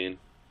Halloween.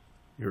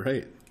 You're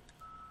right.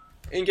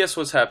 And guess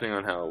what's happening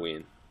on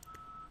Halloween?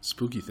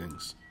 Spooky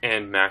things.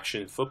 And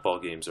MACtion football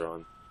games are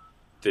on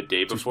the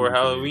day before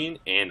Halloween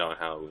and on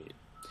Halloween.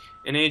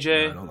 And AJ,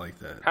 no, I don't like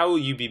that. How will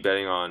you be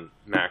betting on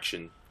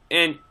MACtion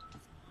and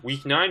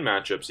Week 9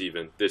 matchups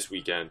even this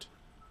weekend?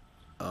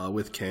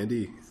 With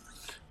Candy.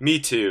 Me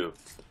too.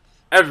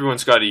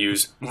 Everyone's got to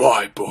use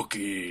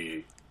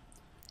MyBookie.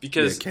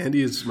 Because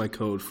Candy is my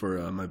code for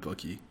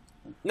MyBookie.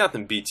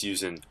 Nothing beats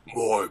using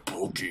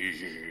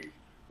MyBookie.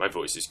 My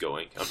voice is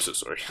going. I'm so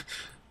sorry.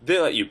 They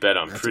let you bet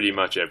on pretty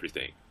much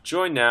everything.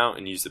 Join now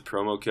and use the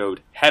promo code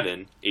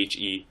HEAVEN,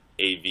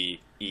 HEAVEN,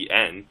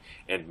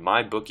 and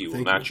MyBookie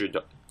will match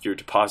your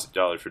deposit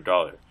dollar for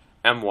dollar.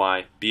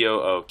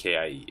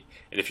 MyBookie.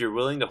 And if you're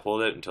willing to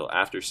hold it until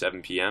after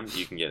 7 p.m.,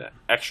 you can get an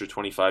extra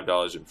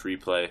 $25 in free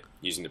play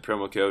using the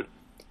promo code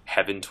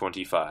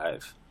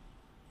HEAVEN25.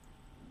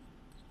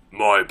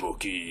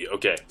 MyBookie.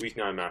 Okay, Week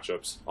 9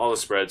 matchups. All the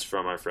spreads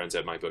from our friends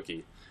at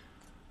MyBookie.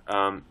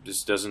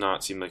 This does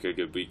not seem like a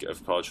good week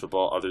of college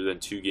football other than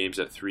 2 games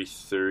at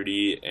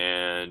 3:30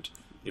 and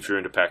if you're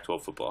into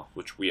Pac-12 football,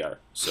 which we are.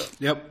 So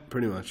Yep,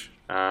 pretty much.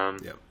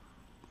 Yep.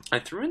 I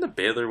threw in the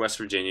Baylor-West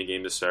Virginia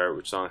game to start,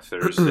 which is on a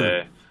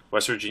Thursday.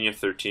 West Virginia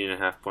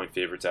 13.5-point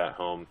favorites at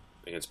home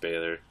against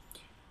Baylor.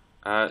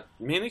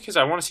 Mainly because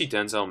I want to see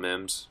Denzel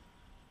Mims.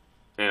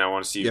 And I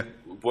want to see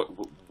what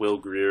Will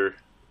Grier,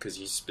 because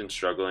he's been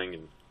struggling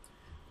and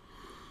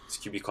his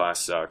QB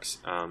class sucks.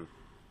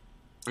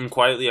 And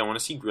quietly, I want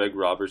to see Greg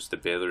Roberts, the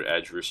Baylor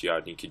edge, versus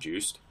Yodny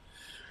Cajuste.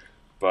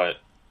 But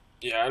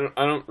Yeah,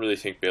 I don't really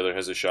think Baylor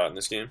has a shot in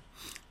this game.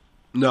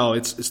 No,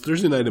 it's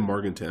Thursday night in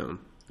Morgantown.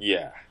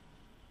 Yeah.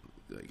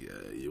 Like,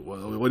 what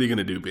are you going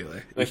to do,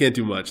 Baylor? You can't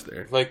do much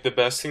there. Like, the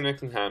best thing that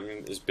can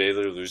happen is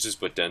Baylor loses,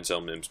 but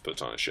Denzel Mims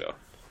puts on a show.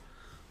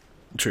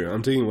 True.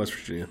 I'm taking West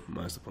Virginia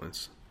minus the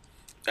points.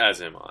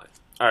 As am I.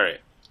 All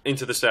right.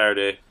 Into the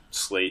Saturday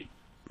slate.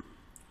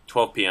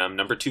 12 p.m.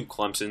 Number 2,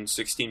 Clemson,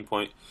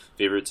 16-point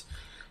favorites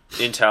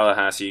in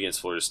Tallahassee against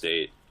Florida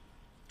State.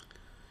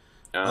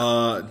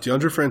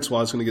 DeAndre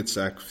Francois is going to get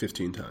sacked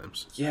 15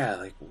 times. Yeah,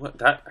 like what?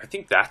 That I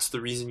think that's the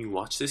reason you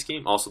watch this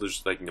game. Also,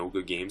 there's like no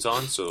good games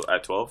on, so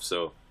at 12,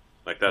 so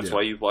like that's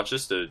why you watch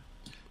this, to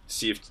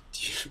see if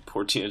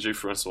poor DeAndre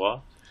Francois.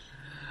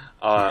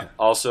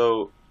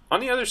 Also, on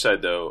the other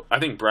side though, I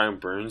think Brian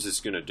Burns is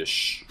going to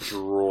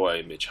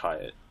destroy Mitch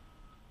Hyatt.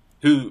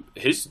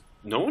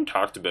 No one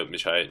talked about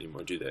Mitch Hyatt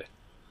anymore, do they?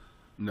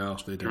 No,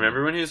 they don't.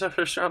 Remember when he was a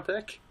first round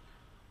pick?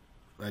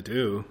 I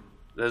do.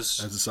 As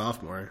a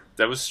sophomore.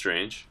 That was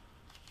strange.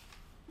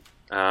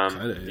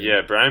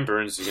 Yeah, Brian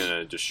Burns is going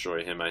to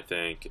destroy him, I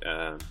think.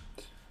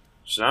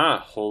 There's not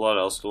a whole lot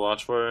else to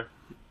watch for.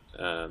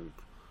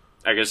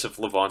 I guess if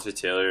Levante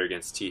Taylor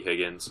against T.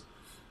 Higgins.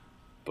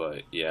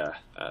 But, yeah,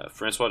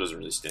 Francois doesn't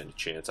really stand a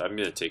chance. I'm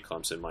going to take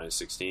Clemson minus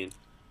 16.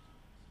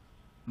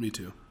 Me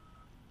too.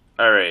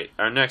 All right,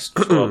 our next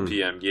 12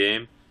 p.m.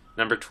 game.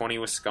 Number 20,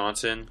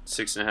 Wisconsin,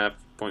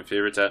 6.5-point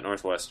favorites at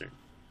Northwestern.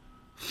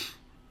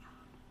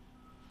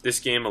 This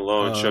game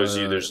alone shows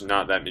you there's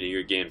not that many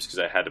good games because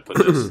I had to put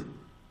this.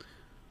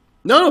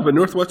 No, but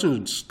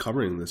Northwestern's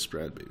covering this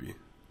spread, baby.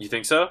 You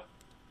think so?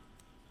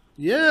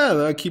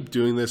 Yeah, I keep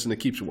doing this and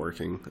it keeps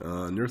working.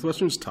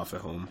 Northwestern's tough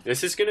at home.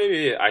 This is going to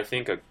be, I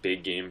think, a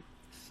big game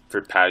for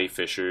Patty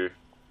Fisher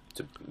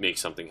to make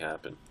something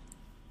happen.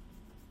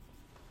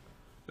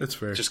 That's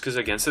fair. Just because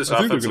against this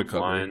offensive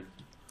line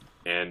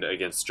and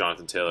against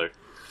Jonathan Taylor.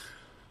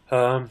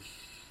 I'm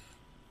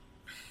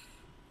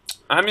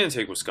going to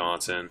take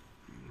Wisconsin.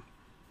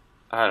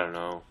 I don't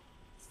know.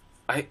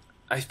 I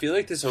feel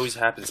like this always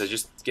happens. I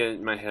just get it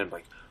in my head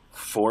like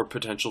 4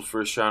 potential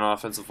first-round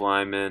offensive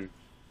linemen,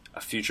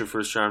 a future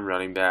first-round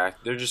running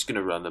back. They're just going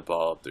to run the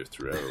ball up their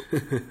throat.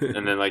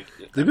 And then, like...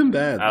 They've been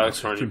bad.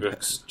 Alex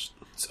Hornibrook's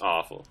it's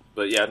awful.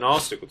 But, yeah, no, I'll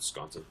stick with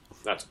Wisconsin.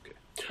 That's okay.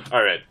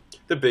 All right.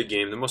 The big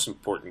game, the most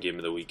important game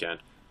of the weekend,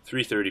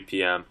 3:30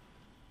 p.m.,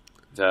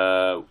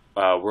 the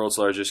world's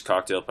largest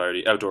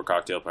outdoor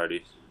cocktail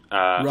party.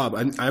 Rob,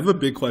 I have a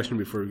big question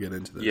before we get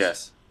into this.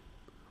 Yes.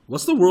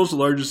 What's the world's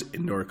largest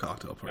indoor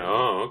cocktail party?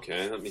 Oh,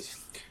 okay.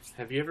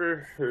 Have you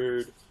ever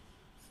heard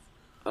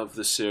of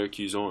the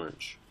Syracuse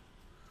Orange?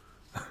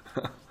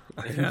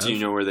 Do you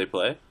know where they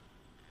play?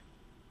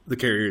 The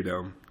Carrier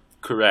Dome.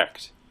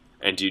 Correct.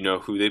 And do you know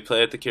who they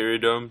play at the Carrier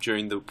Dome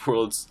during the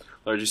world's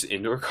largest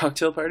indoor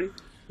cocktail party?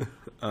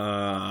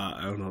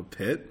 I don't know.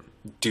 Pitt?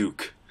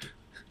 Duke.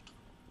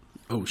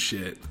 Oh,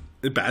 shit.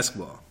 In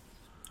basketball.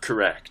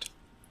 Correct.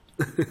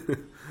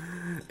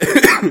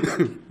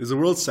 Is the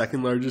world's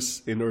second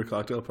largest indoor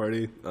cocktail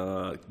party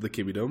the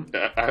Kiwi Dome?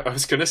 I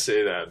was going to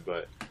say that,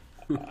 but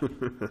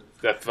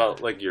that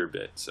felt like your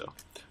bit, so.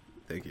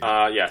 Thank you.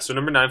 Yeah, so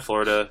number 9,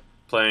 Florida,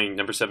 playing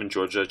number 7,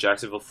 Georgia,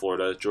 Jacksonville,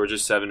 Florida.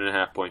 Georgia's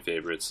 7.5-point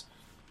favorites.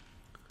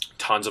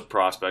 Tons of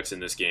prospects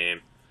in this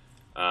game.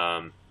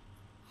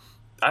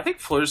 I think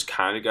Florida's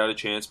kind of got a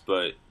chance,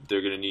 but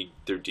they're going to need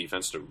their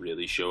defense to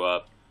really show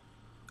up.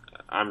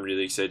 I'm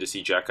really excited to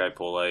see Jacki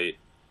Polite.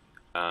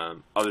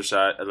 Other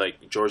side,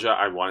 like Georgia,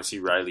 I want to see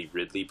Riley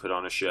Ridley put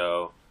on a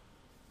show.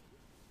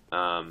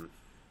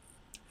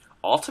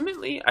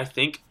 Ultimately, I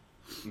think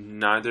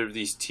neither of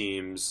these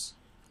teams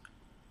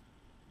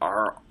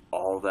are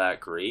all that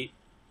great.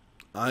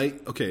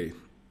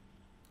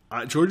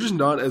 Georgia's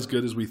not as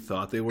good as we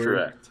thought they were.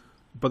 Correct.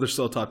 But they're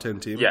still a top 10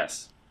 team.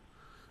 Yes.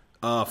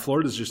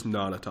 Florida's just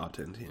not a top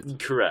 10 team.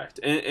 Correct.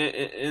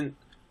 And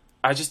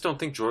I just don't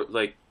think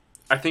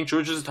I think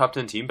Georgia's a top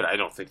 10 team, but I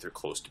don't think they're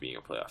close to being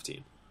a playoff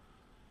team.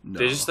 No.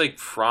 They're just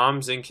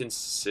Fromm's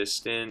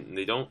inconsistent, and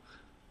they don't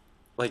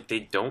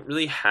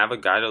really have a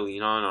guy to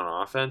lean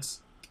on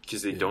offense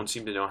because they don't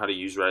seem to know how to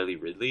use Riley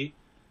Ridley,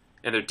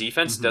 and their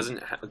defense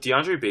doesn't.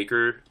 DeAndre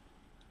Baker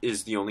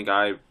is the only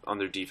guy on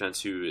their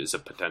defense who is a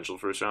potential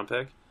first-round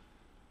pick.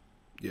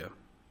 Yeah,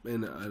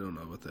 and I don't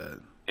know about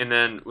that. And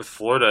then with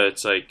Florida,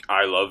 it's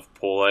I love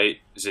Polite.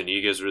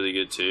 Zuniga's really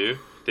good too.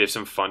 They have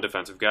some fun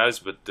defensive guys,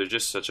 but they're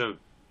just such a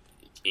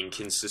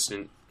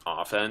inconsistent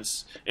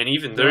offense, and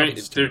even their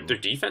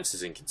defense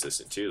is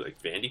inconsistent too.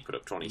 Vandy put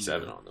up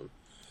 27 on them.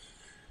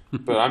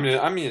 But I'm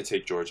gonna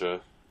take Georgia.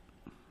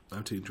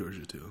 I'm taking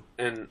Georgia too,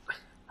 and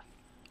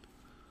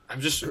I'm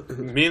just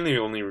mainly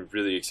only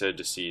really excited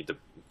to see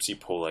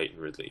Polite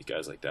and Ridley,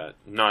 guys like that.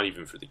 Not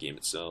even for the game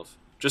itself,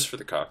 just for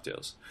the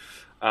cocktails.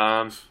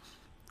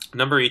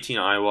 Number 18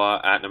 Iowa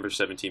at number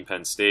 17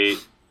 Penn State.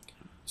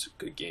 It's a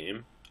good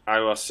game.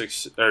 Penn State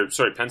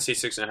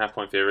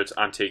 6.5-point favorites.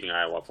 I'm taking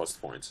Iowa plus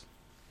the points.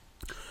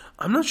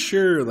 I'm not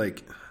sure.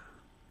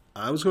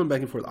 I was going back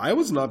and forth.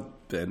 Iowa's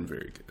not been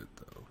very good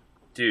though.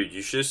 Dude,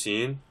 you should have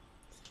seen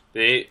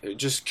They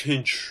just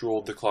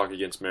controlled the clock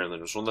against Maryland.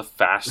 It was one of the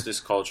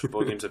fastest college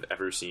football games I've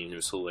ever seen. It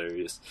was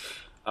hilarious.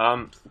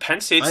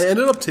 Penn State's... I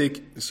ended up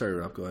taking... Sorry,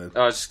 Rob, go ahead.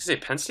 I was just going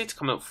to say, Penn State's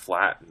come out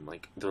flat in,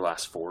 like, their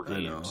last 4 games.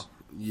 I know.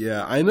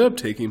 Yeah, I ended up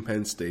taking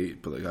Penn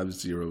State, but like I have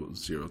zero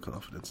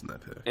confidence in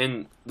that pick.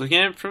 And looking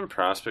at it from a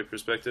prospect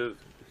perspective,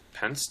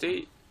 Penn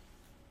State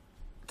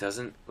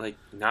doesn't, like,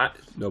 not...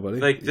 Nobody?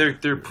 Like,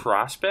 their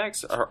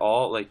prospects are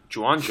all, like,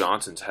 Juwan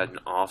Johnson's had an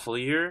awful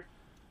year.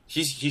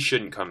 He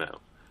shouldn't come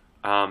out.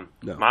 No.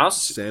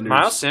 Miles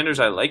Sanders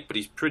I like, but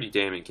he's pretty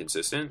damn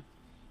inconsistent.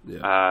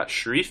 Yeah.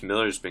 Sharif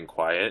Miller's been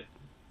quiet.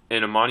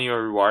 And Amani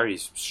Oruwari,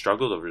 he's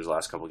struggled over his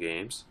last couple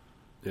games.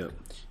 Yeah.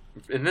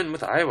 And then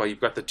with Iowa,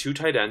 you've got the 2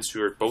 tight ends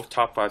who are both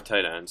top 5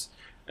 tight ends.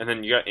 And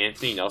then you got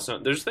Anthony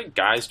Nelson. There's, like,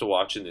 guys to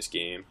watch in this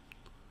game.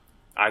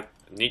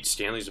 Nate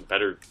Stanley's a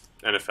better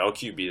NFL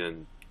QB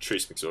than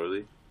Trace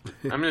McSorley.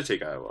 I'm going to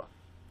take Iowa.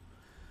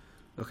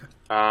 Okay.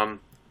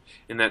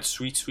 In that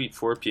sweet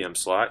 4 p.m.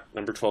 slot,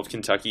 number 12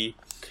 Kentucky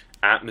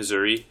at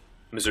Missouri.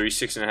 Missouri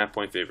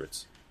 6.5-point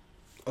favorites.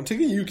 I'm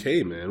taking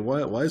UK, man.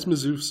 Why is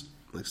Mizzou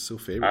like so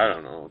favorite? I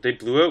don't know. They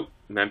blew out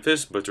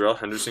Memphis, but Darrell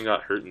Henderson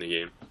got hurt in the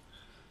game.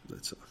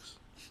 That sucks.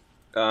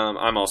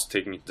 I'm also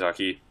taking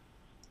Kentucky.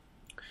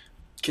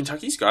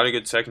 Kentucky's got a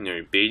good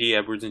secondary. Beatty,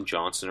 Edwards, and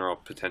Johnson are all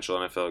potential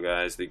NFL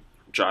guys.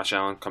 Josh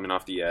Allen coming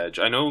off the edge.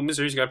 I know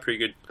Missouri's got a pretty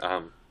good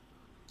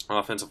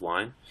offensive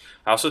line.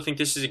 I also think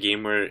this is a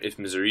game where if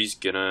Missouri's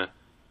gonna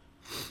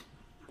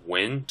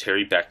win,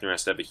 Terry Beckner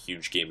has to have a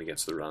huge game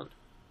against the run.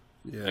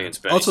 Yeah.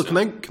 Against Benny also,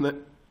 Snell.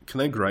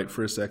 can I gripe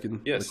for a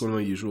second? Yes. Like one of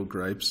my usual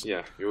gripes.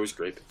 Yeah, you're always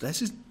great. That's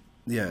just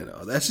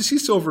the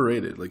SEC's so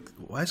overrated. Like,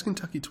 why is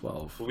Kentucky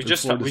 12? Well, we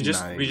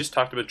just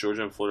talked about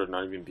Georgia and Florida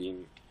not even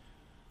being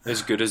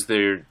as good as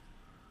they're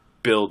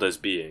billed as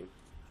being.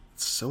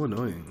 It's so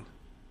annoying.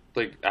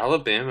 Like,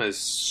 Alabama is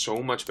so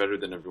much better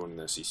than everyone in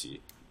the SEC.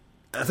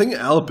 I think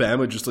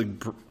Alabama just like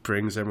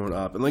brings everyone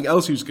up, and like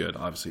LSU's good,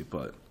 obviously,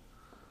 but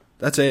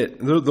that's it.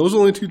 Those are the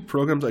only 2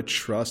 programs I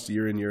trust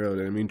year in year out.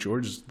 And I mean,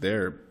 Georgia's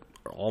there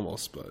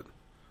almost, but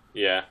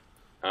yeah,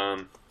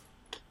 yeah,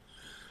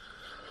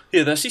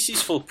 the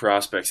SEC's full of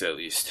prospects at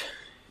least,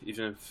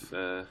 even if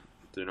they're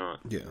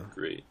not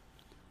great.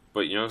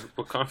 But you know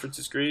what conference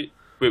is great?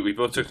 Wait, we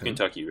both took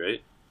Kentucky,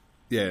 right?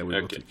 Yeah, we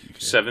both took UK.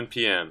 7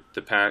 p.m.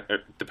 The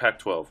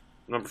Pac-12.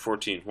 Number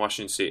 14,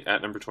 Washington State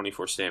at number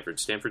 24, Stanford.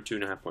 Stanford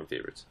 2.5-point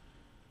favorites.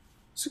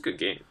 It's a good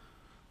game.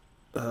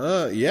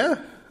 Yeah.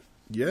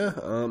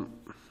 I'm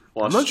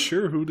not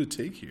sure who to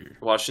take here.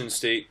 Washington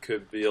State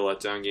could be a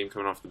letdown game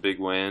coming off the big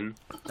win.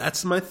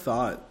 That's my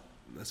thought.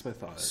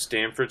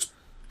 Stanford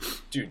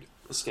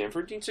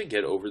needs to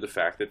get over the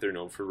fact that they're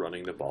known for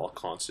running the ball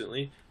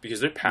constantly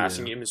because their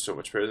passing game is so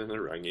much better than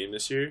their run game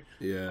this year.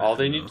 Yeah. All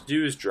they need to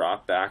do is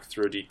drop back,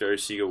 throw deep to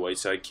Arcega,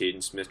 Whiteside,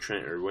 Caden Smith,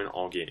 Trent Irwin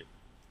all game.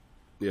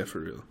 Yeah, for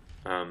real.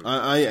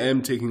 I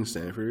am taking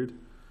Stanford.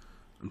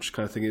 I'm just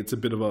kind of thinking it's a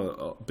bit of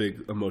a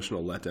big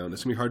emotional letdown.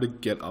 It's going to be hard to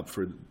get up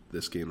for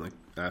this game like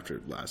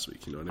after last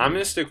week. You know what I mean? I'm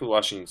going to stick with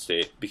Washington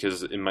State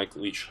because in Mike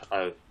Leach,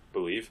 I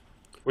believe,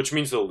 which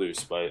means they'll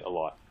lose by a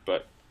lot.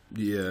 But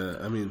yeah,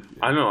 I mean...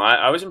 Yeah. I don't know.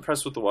 I was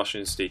impressed with the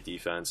Washington State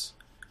defense.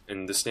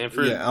 And the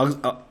Stanford... Yeah,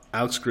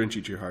 Alex Grinch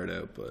eat your heart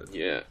out, but...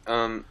 Yeah.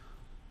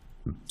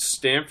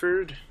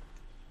 Stanford,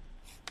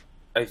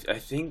 I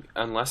think,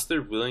 unless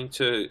they're willing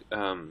to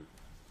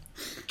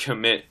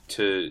commit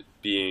to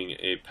being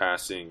a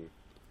passing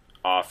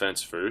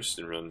offense first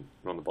and run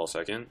the ball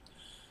second,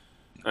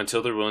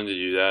 until they're willing to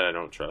do that, I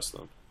don't trust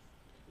them.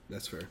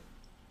 That's fair.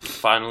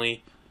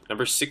 Finally...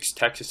 Number 6,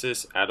 Texas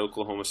is at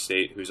Oklahoma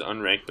State, who's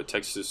unranked, but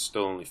Texas is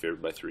still only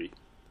favored by 3.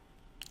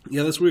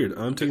 Yeah, that's weird.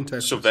 I'm taking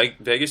Texas. So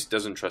Vegas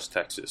doesn't trust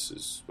Texas,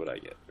 is what I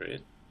get,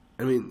 right?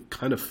 I mean,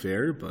 kind of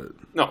fair, but...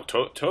 No,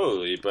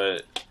 totally,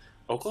 but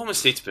Oklahoma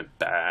State's been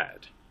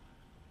bad.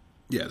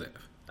 Yeah, they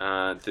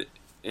have.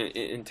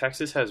 And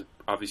Texas has,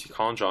 obviously,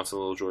 Colin Johnson,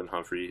 Little Jordan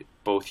Humphrey,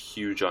 both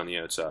huge on the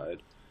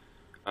outside.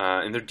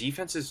 And their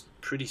defense is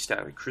pretty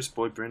stout. Like Chris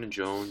Boyd, Brandon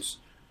Jones,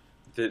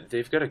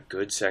 they've got a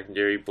good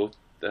secondary, both...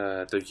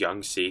 the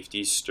young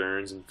safeties,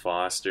 Stearns and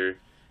Foster.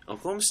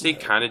 Oklahoma State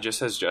kind of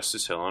just has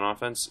Justice Hill on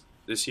offense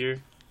this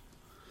year.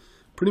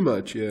 Pretty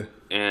much, yeah.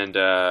 And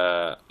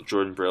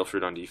Jordan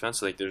Brailford on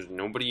defense. Like, there's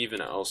nobody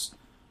even else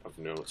of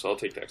note. So I'll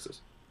take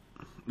Texas.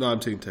 No, I'm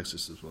taking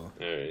Texas as well.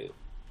 All right.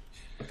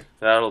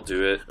 That'll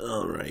do it.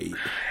 All right.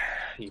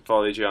 You can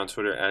follow AJ on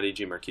Twitter at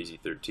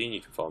AJMarchese13.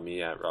 You can follow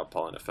me at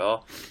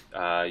RobPaulNFL.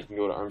 You can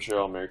go to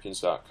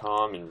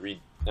ArmchairAllAmericans.com and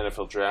read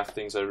NFL draft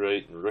things I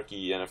write and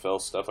rookie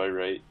NFL stuff I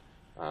write.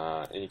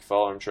 And you can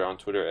follow Armchair on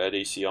Twitter at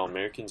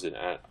ACAllAmericans and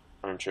at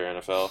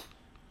ArmchairNFL.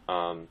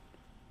 And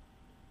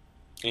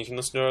you can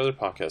listen to our other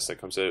podcast that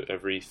comes out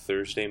every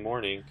Thursday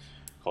morning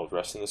called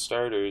Resting the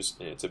Starters,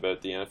 and it's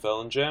about the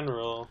NFL in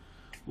general.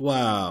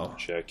 Wow.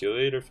 Check you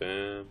later,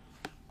 fam.